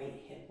that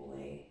right hip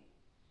away.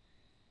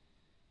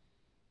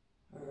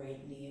 Or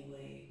right knee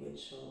away,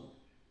 which will,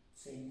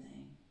 same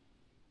thing.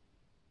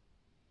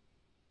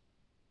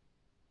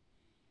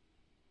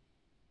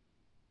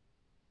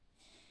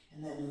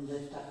 And then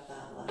lift up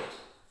that left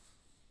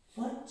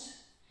foot.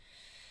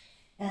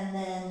 And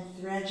then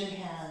thread your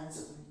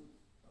hands,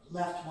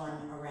 left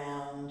one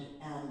around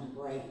and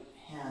right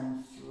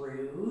hand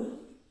through.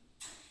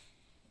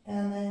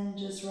 And then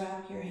just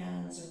wrap your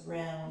hands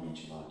around,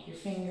 interlock your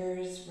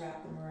fingers,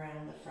 wrap them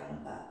around the front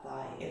of that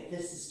thigh. If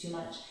this is too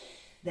much,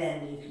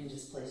 then you can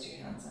just place your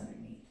hands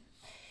underneath.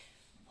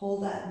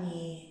 Pull that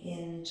knee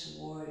in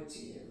towards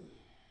you.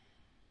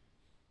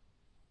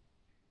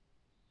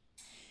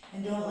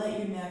 And don't let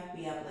your neck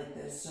be up like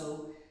this.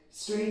 So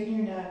straighten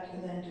your neck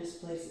and then just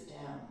place it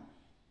down.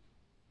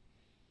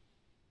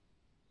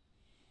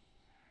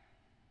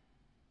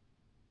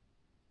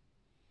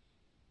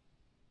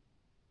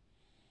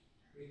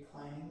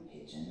 Reclining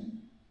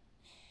pigeon.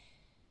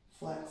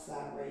 Flex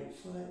that right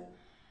foot.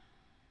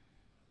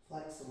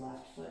 Flex the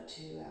left foot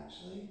too,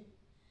 actually.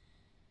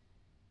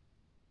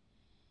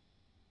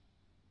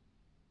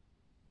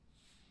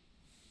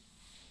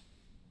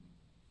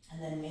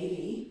 And then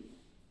maybe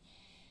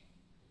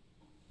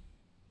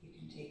you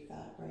can take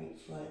that right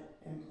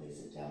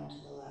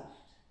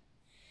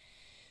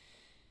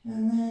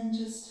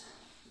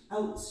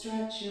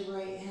outstretch your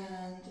right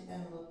hand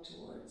and look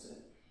towards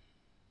it.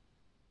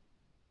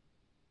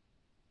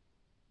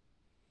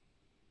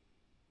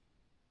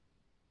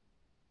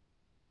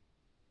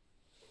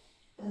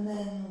 And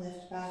then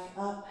lift back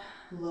up,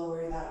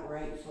 lower that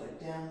right foot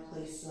down,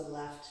 place the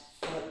left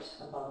foot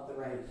above the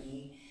right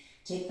knee.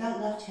 Take that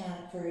left hand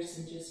at first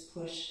and just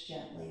push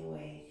gently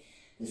away.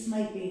 This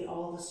might be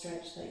all the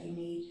stretch that you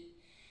need.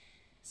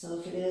 So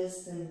if it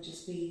is, then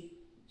just be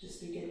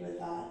good with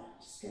that.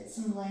 Just get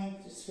some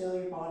length, just feel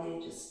your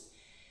body just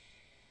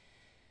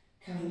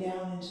coming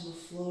down into the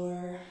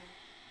floor.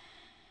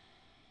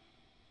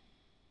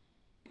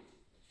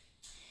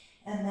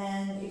 And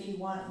then if you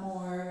want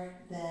more,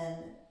 then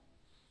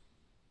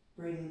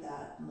bring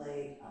that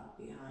leg up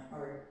behind,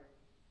 or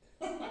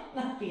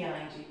not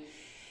behind you,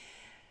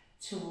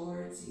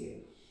 towards you.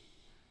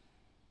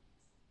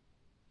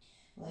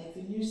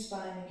 Lengthen your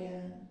spine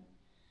again.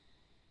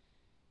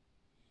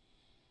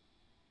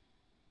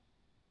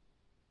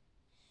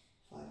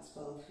 Flex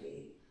both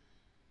feet.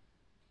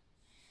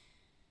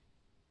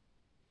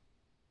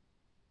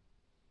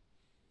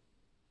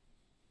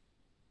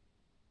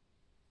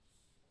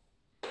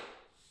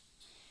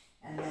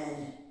 And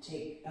then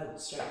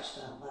outstretch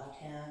that left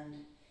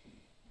hand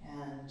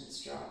and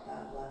just drop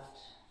that left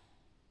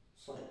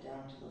foot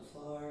down to the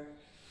floor.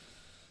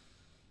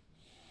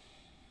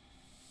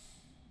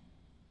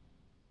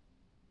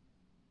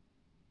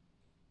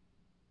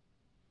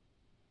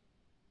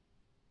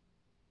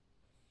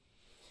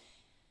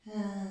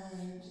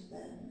 And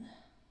then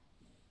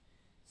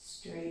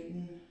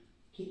straighten,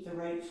 keep the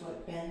right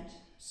foot bent,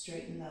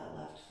 straighten that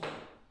left foot.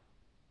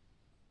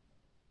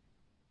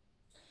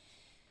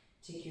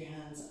 Take your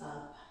hands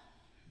up,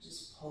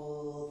 just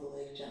pull the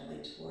leg gently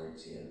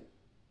towards you.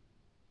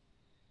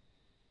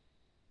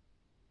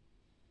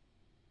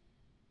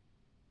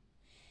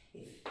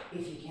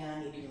 If you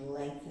can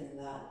lengthen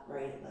that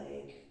right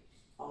leg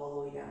all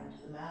the way down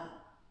to the mat.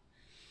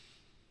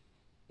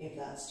 If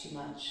that's too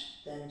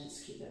much, then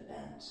just keep it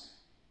bent.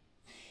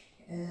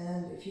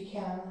 And if you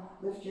can,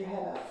 lift your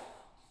head up.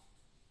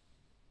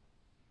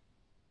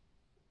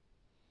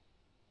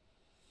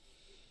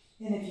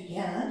 And if you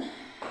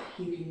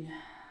can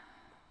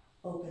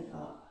open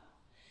up.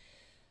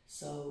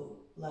 So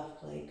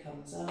left leg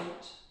comes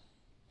out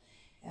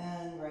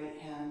and right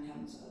hand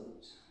comes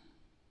out.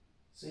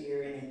 So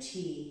you're in a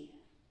T,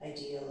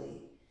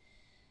 ideally.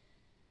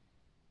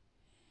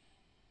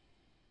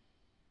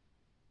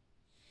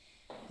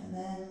 And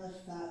then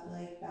lift that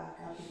leg back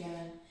up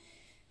again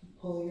and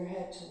pull your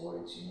head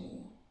towards your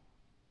knee.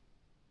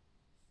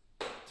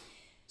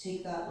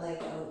 Take that leg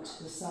out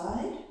to the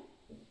side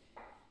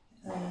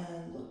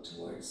and look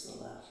towards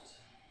the left.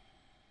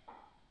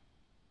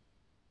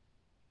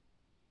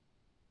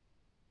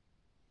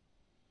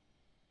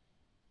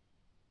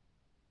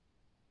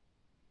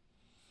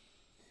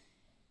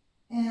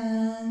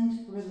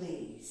 And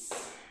release.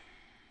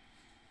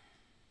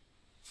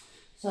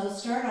 So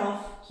start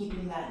off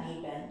keeping that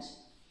knee bent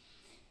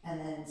and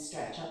then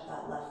stretch up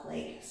that left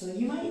leg. So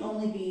you might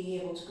only be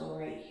able to go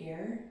right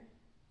here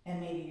and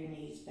maybe your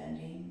knee's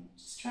bending.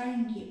 Just try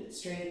and keep it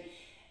straight.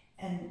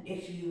 And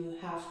if you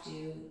have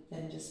to,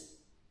 then just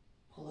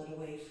pull it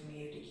away from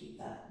you to keep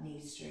that knee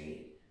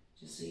straight,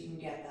 just so you can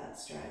get that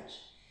stretch.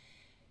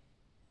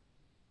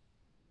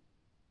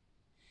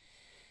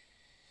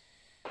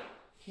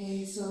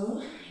 Okay,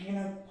 so you're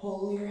gonna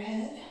pull your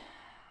head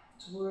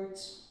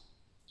towards,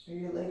 or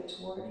your leg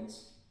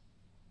towards.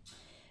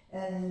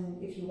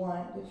 And if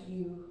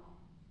you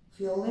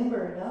feel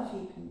limber enough,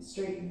 you can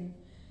straighten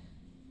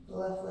the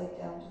left leg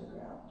down to the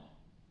ground.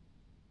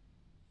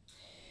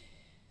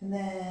 And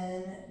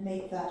then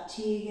make that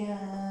T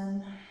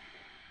again.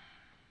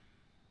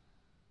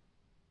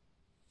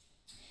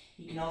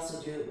 You can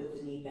also do it with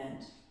the knee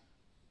bent.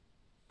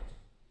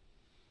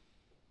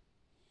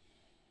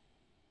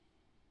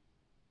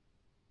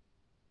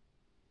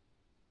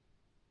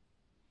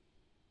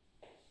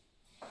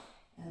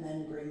 And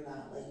then bring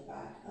that leg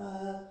back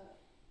up.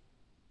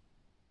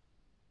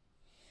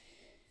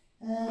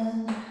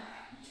 And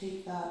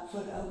take that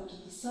foot out to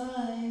the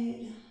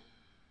side.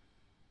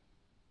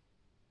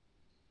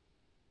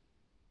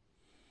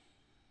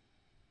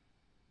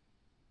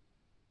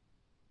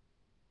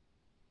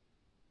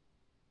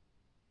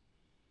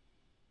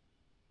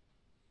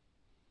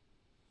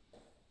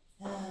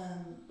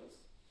 And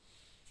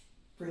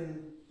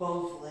bring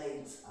both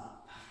legs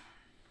up.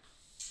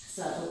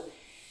 So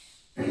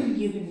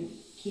you can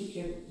keep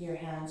your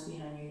hands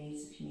behind your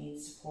knees if you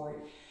need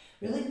support.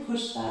 Really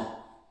push that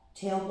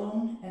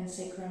tailbone and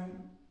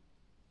sacrum,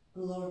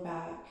 lower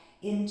back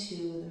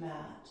into the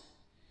mat.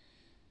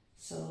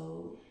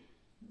 So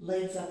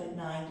legs up at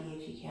 90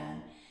 if you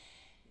can.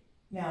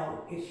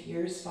 Now, if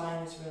your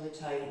spine is really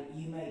tight,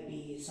 you might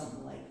be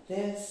something like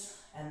this,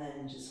 and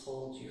then just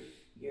hold your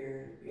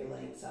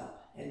legs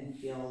up and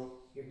feel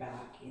your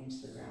back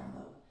into the ground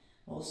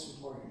though. Most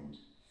important.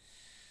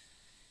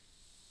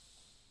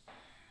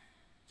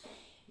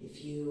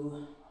 If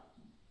you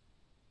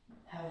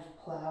have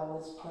plow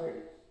as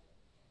part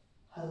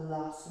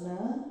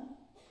Halasana,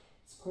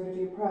 It's part of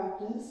your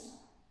practice.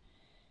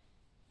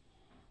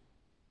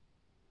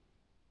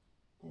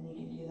 Then you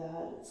can do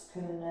that. It's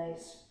kind of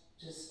nice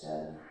just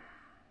to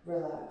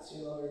relax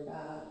your lower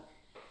back.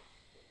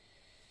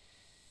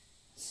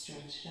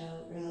 Stretch it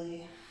out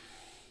really.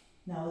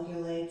 Now with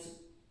your legs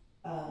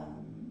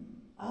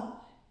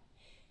up,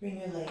 bring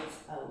your legs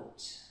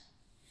out.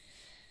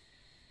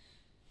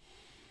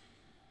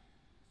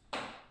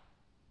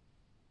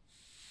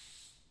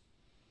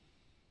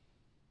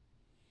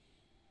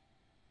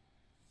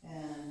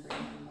 And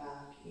bring them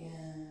back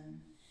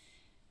in.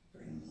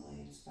 Bring the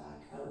legs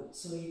back out.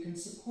 So you can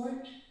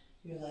support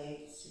your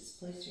legs. Just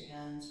place your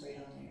hands right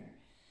on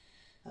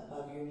there,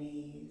 above your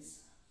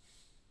knees.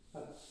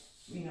 But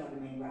you know what I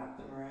mean, wrap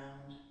them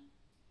around.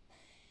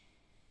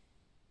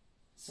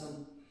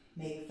 So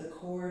make the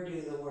core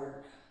do the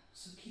work.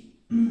 So keep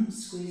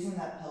squeezing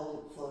that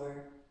pelvic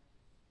floor.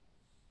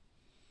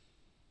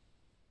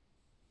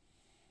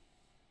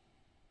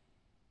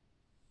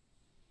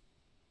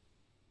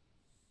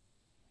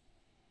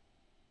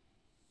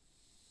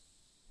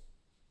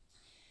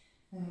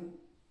 And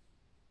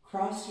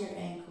cross your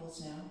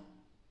ankles now.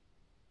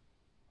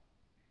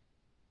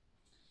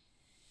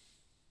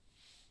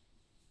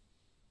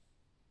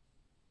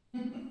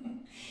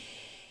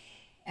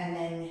 And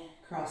then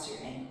cross your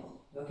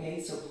ankle, okay?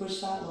 So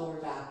push that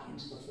lower back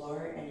into the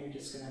floor and you're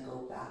just gonna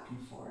go back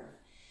and forth.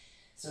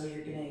 So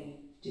you're gonna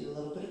do a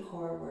little bit of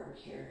core work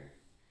here.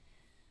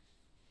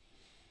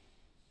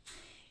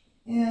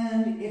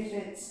 And if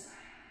it's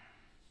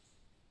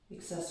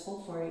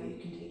accessible for you,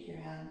 you can take your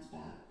hands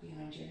back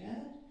behind your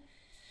head,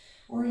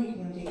 or you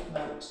can take them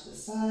out to the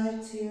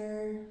sides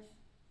here.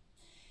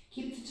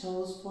 Keep the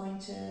toes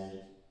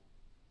pointed.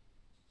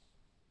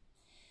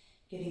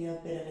 Getting a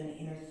bit of an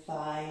inner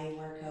thigh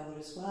workout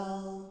as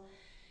well.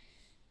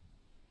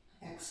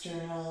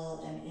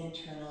 External and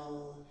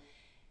internal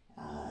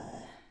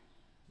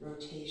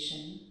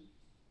rotation.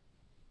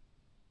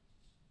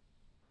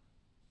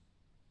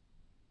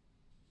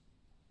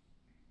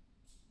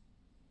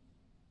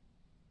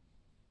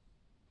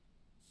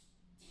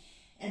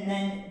 And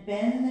then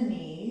bend the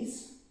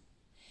knees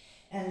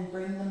and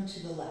bring them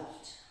to the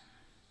left.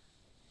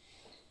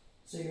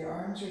 So your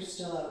arms are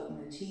still out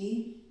in the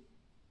T.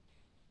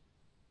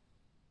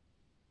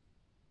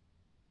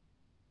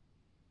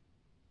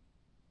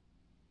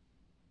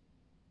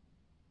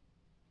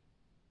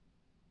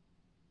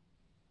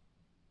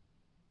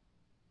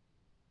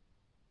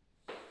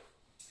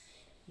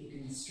 You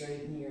can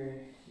straighten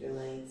your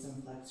legs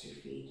and flex your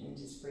feet and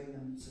just bring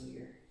them so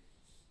your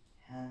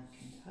hand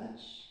can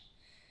touch.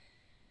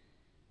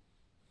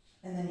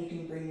 And then you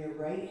can bring your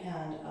right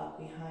hand up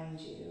behind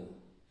you.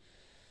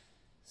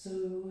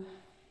 So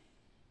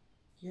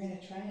you're in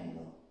a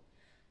triangle,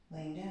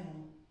 laying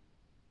down.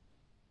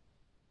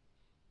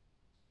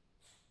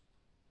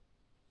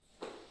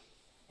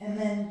 And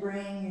then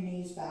bring your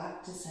knees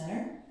back to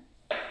center.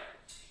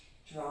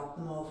 Drop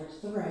them over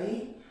to the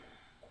right.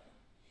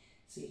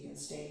 So you can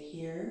stay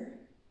here,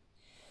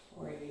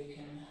 or you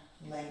can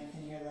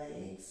lengthen your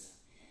legs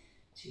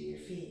to your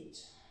feet.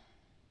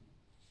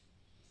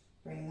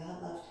 Bring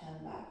that left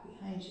hand back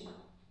behind you.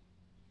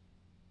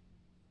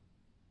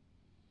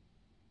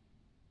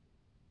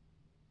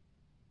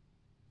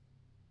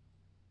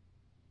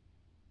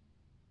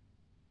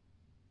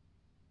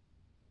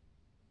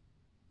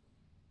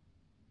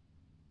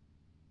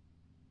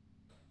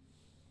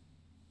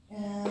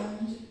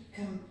 And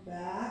come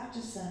back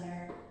to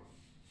center.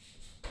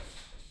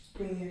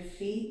 Bring your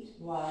feet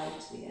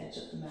wide to the edge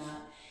of the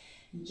mat.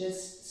 And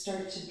just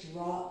start to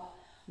drop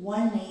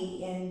one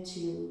knee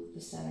into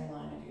the center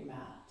line of your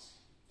mat.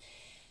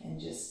 And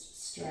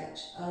just stretch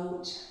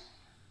out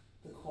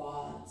the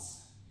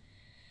quads,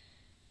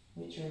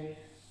 which are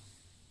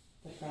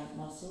the front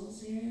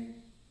muscles here.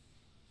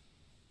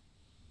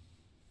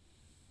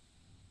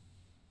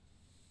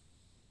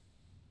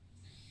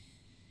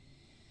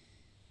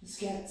 Just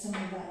get some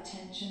of that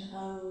tension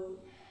out.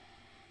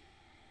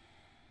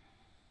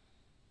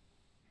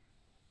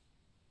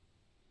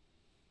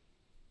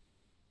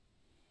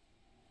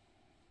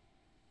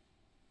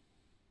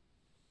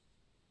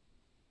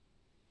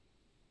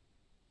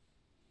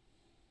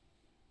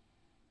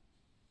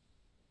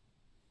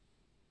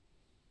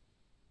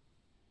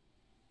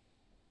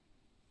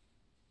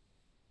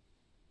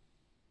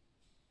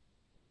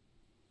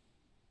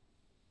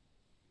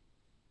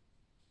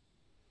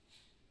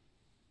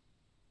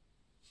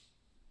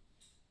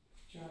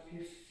 Drop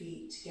your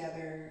feet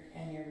together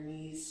and your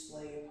knees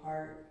splay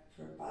apart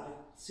for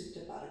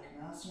Supta Baddha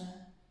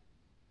Konasana.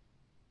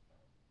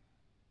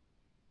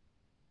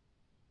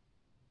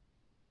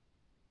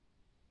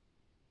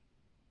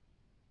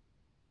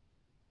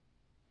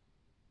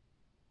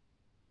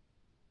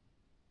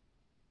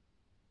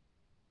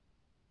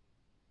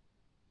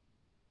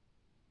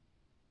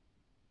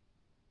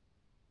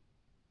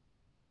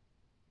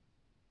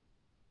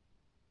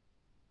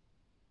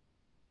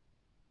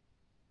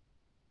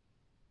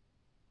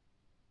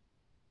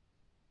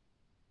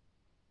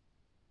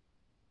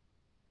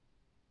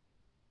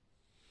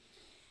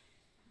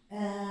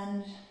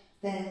 And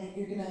then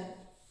you're gonna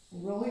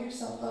roll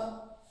yourself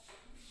up.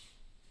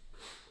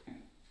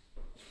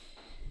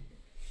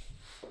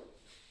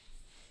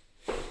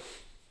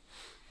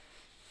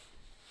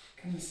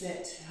 Come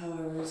sit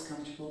however is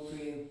comfortable for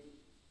you.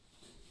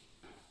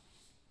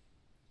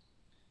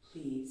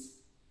 Please.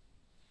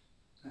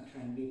 Not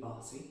trying to be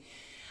bossy.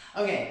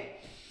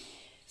 Okay,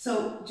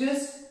 so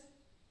just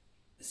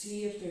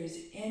see if there's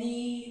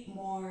any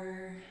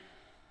more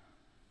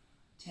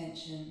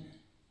tension.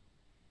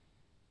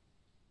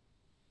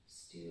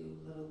 Just do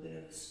a little bit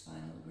of a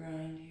spinal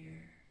grind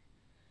here.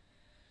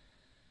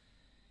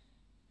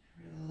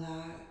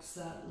 Relax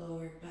that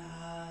lower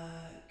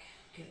back.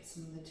 Get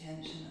some of the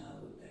tension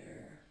out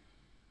there.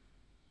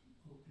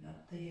 Open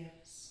up the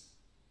hips.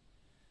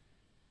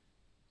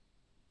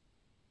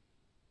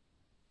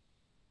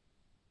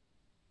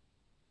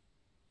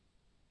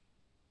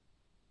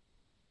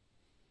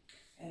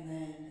 And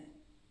then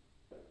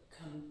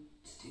come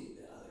to do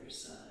the other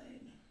side.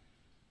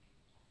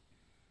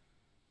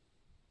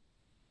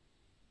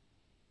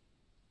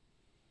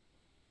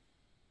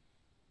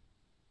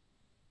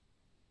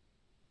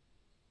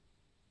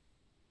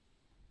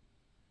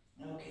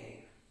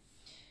 Okay,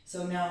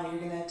 so now you're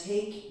going to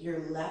take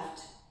your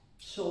left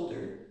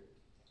shoulder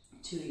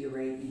to your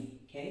right knee,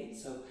 okay?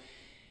 So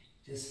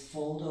just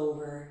fold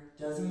over,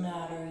 doesn't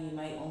matter, you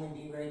might only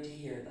be right to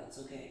here, that's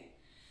okay.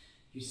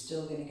 You're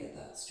still going to get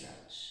that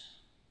stretch.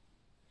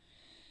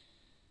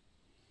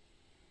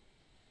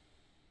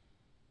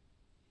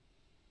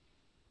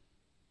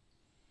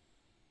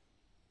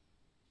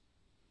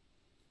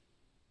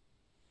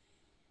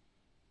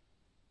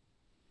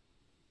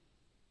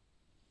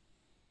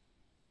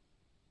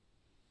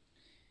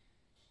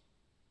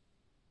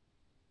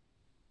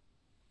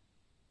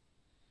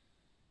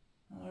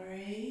 All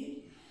right.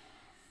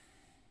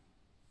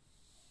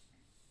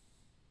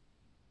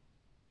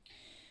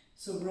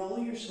 So roll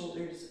your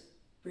shoulders,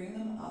 bring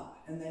them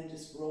up, and then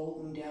just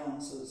roll them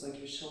down so it's like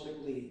your shoulder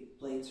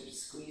blades are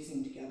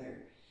squeezing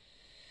together.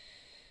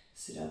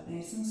 Sit up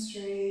nice and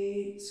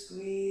straight,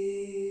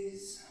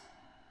 squeeze,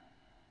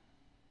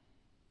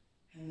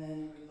 and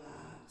then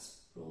relax,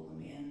 roll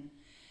them in.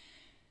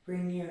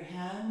 Bring your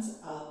hands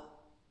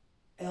up,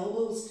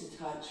 elbows to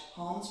touch,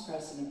 palms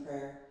press in a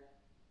prayer.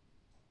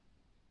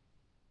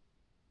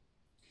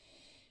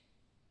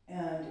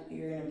 And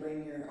you're going to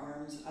bring your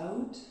arms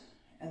out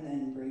and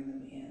then bring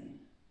them in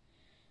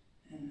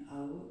and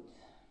out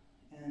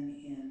and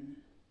in.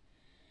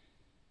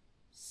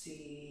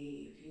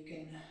 See if you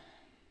can,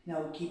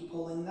 now keep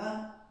pulling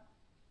that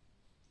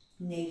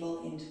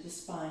navel into the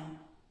spine.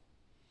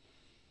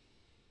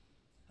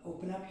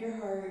 Open up your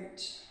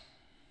heart.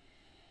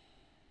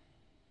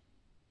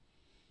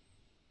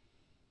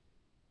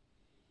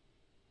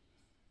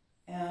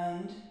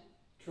 And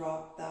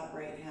drop that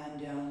right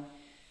hand down.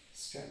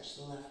 Stretch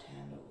the left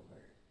hand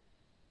over.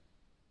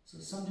 So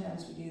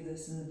sometimes we do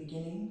this in the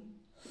beginning,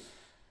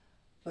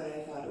 but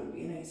I thought it would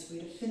be a nice way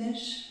to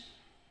finish.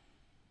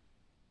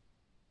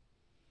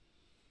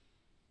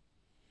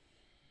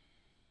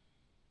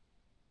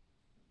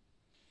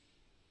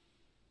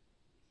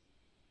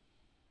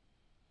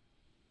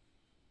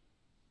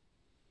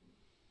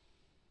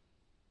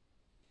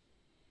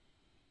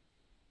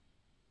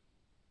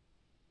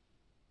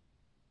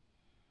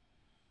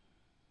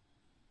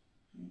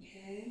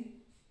 Okay.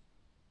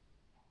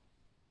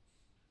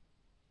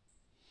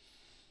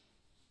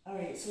 All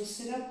right, so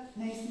sit up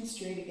nice and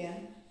straight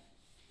again.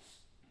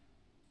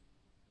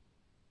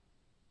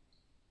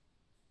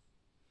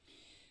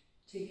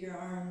 Take your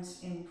arms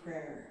in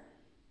prayer,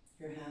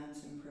 your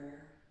hands in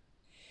prayer.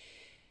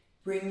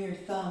 Bring your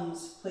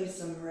thumbs, place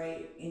them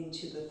right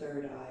into the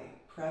third eye.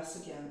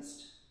 Press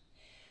against.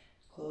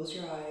 Close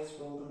your eyes,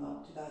 roll them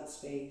up to that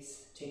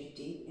space. Take a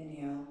deep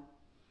inhale.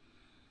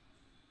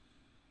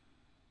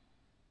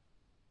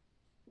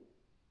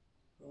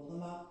 Roll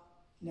them up.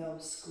 Now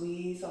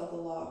squeeze all the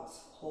locks.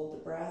 Hold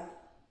the breath.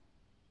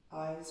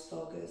 Eyes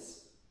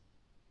focus.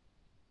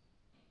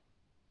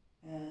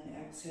 And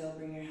exhale,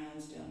 bring your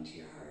hands down to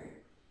your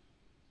heart.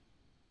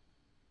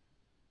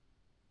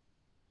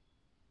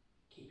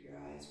 Keep your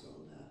eyes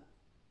rolled up.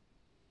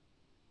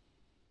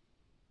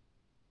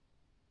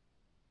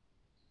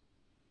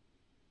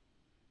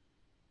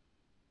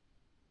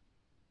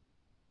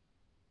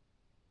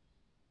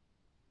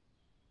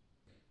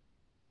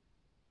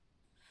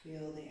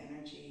 Feel the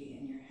energy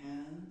in your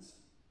hands.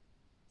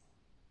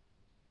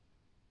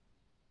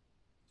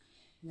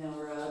 Now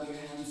rub your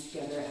hands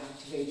together,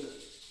 activate.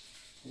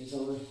 There's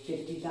over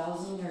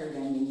 50,000 nerve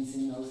endings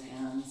in those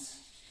hands.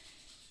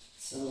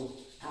 So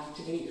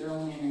activate your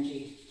own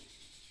energy.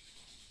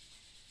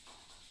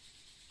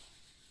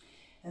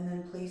 And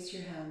then place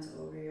your hands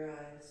over your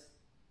eyes.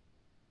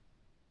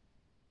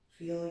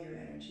 Feel your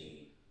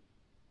energy.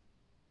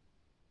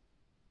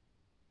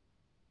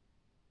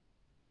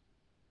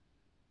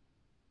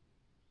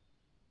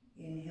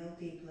 Inhale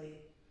deeply.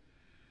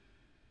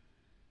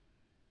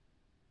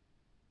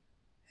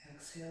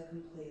 Exhale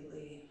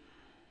completely.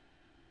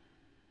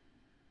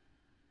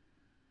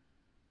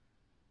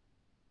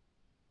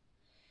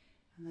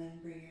 And then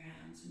bring your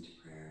hands into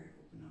prayer.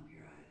 Open up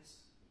your eyes.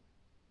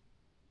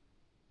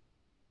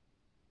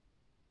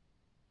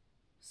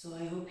 So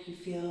I hope you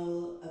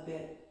feel a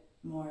bit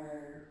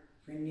more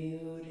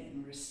renewed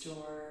and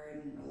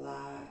restored and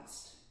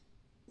relaxed.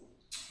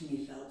 And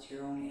you felt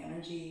your own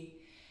energy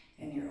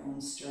and your own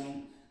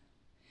strength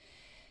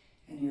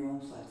and your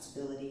own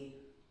flexibility.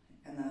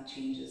 And that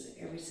changes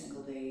every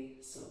single day.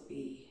 So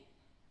be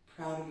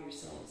proud of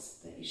yourselves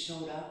that you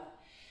showed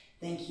up.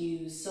 Thank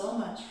you so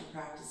much for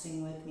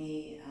practicing with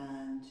me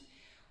and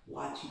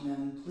watching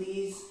them.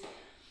 Please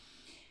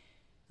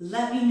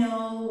let me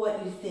know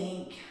what you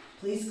think.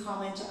 Please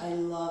comment. I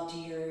love to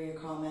hear your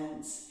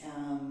comments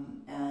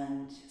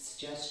and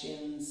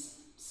suggestions.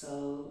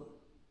 So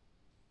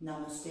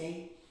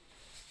namaste,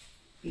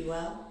 be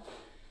well,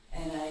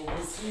 and I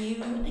will see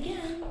you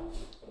again.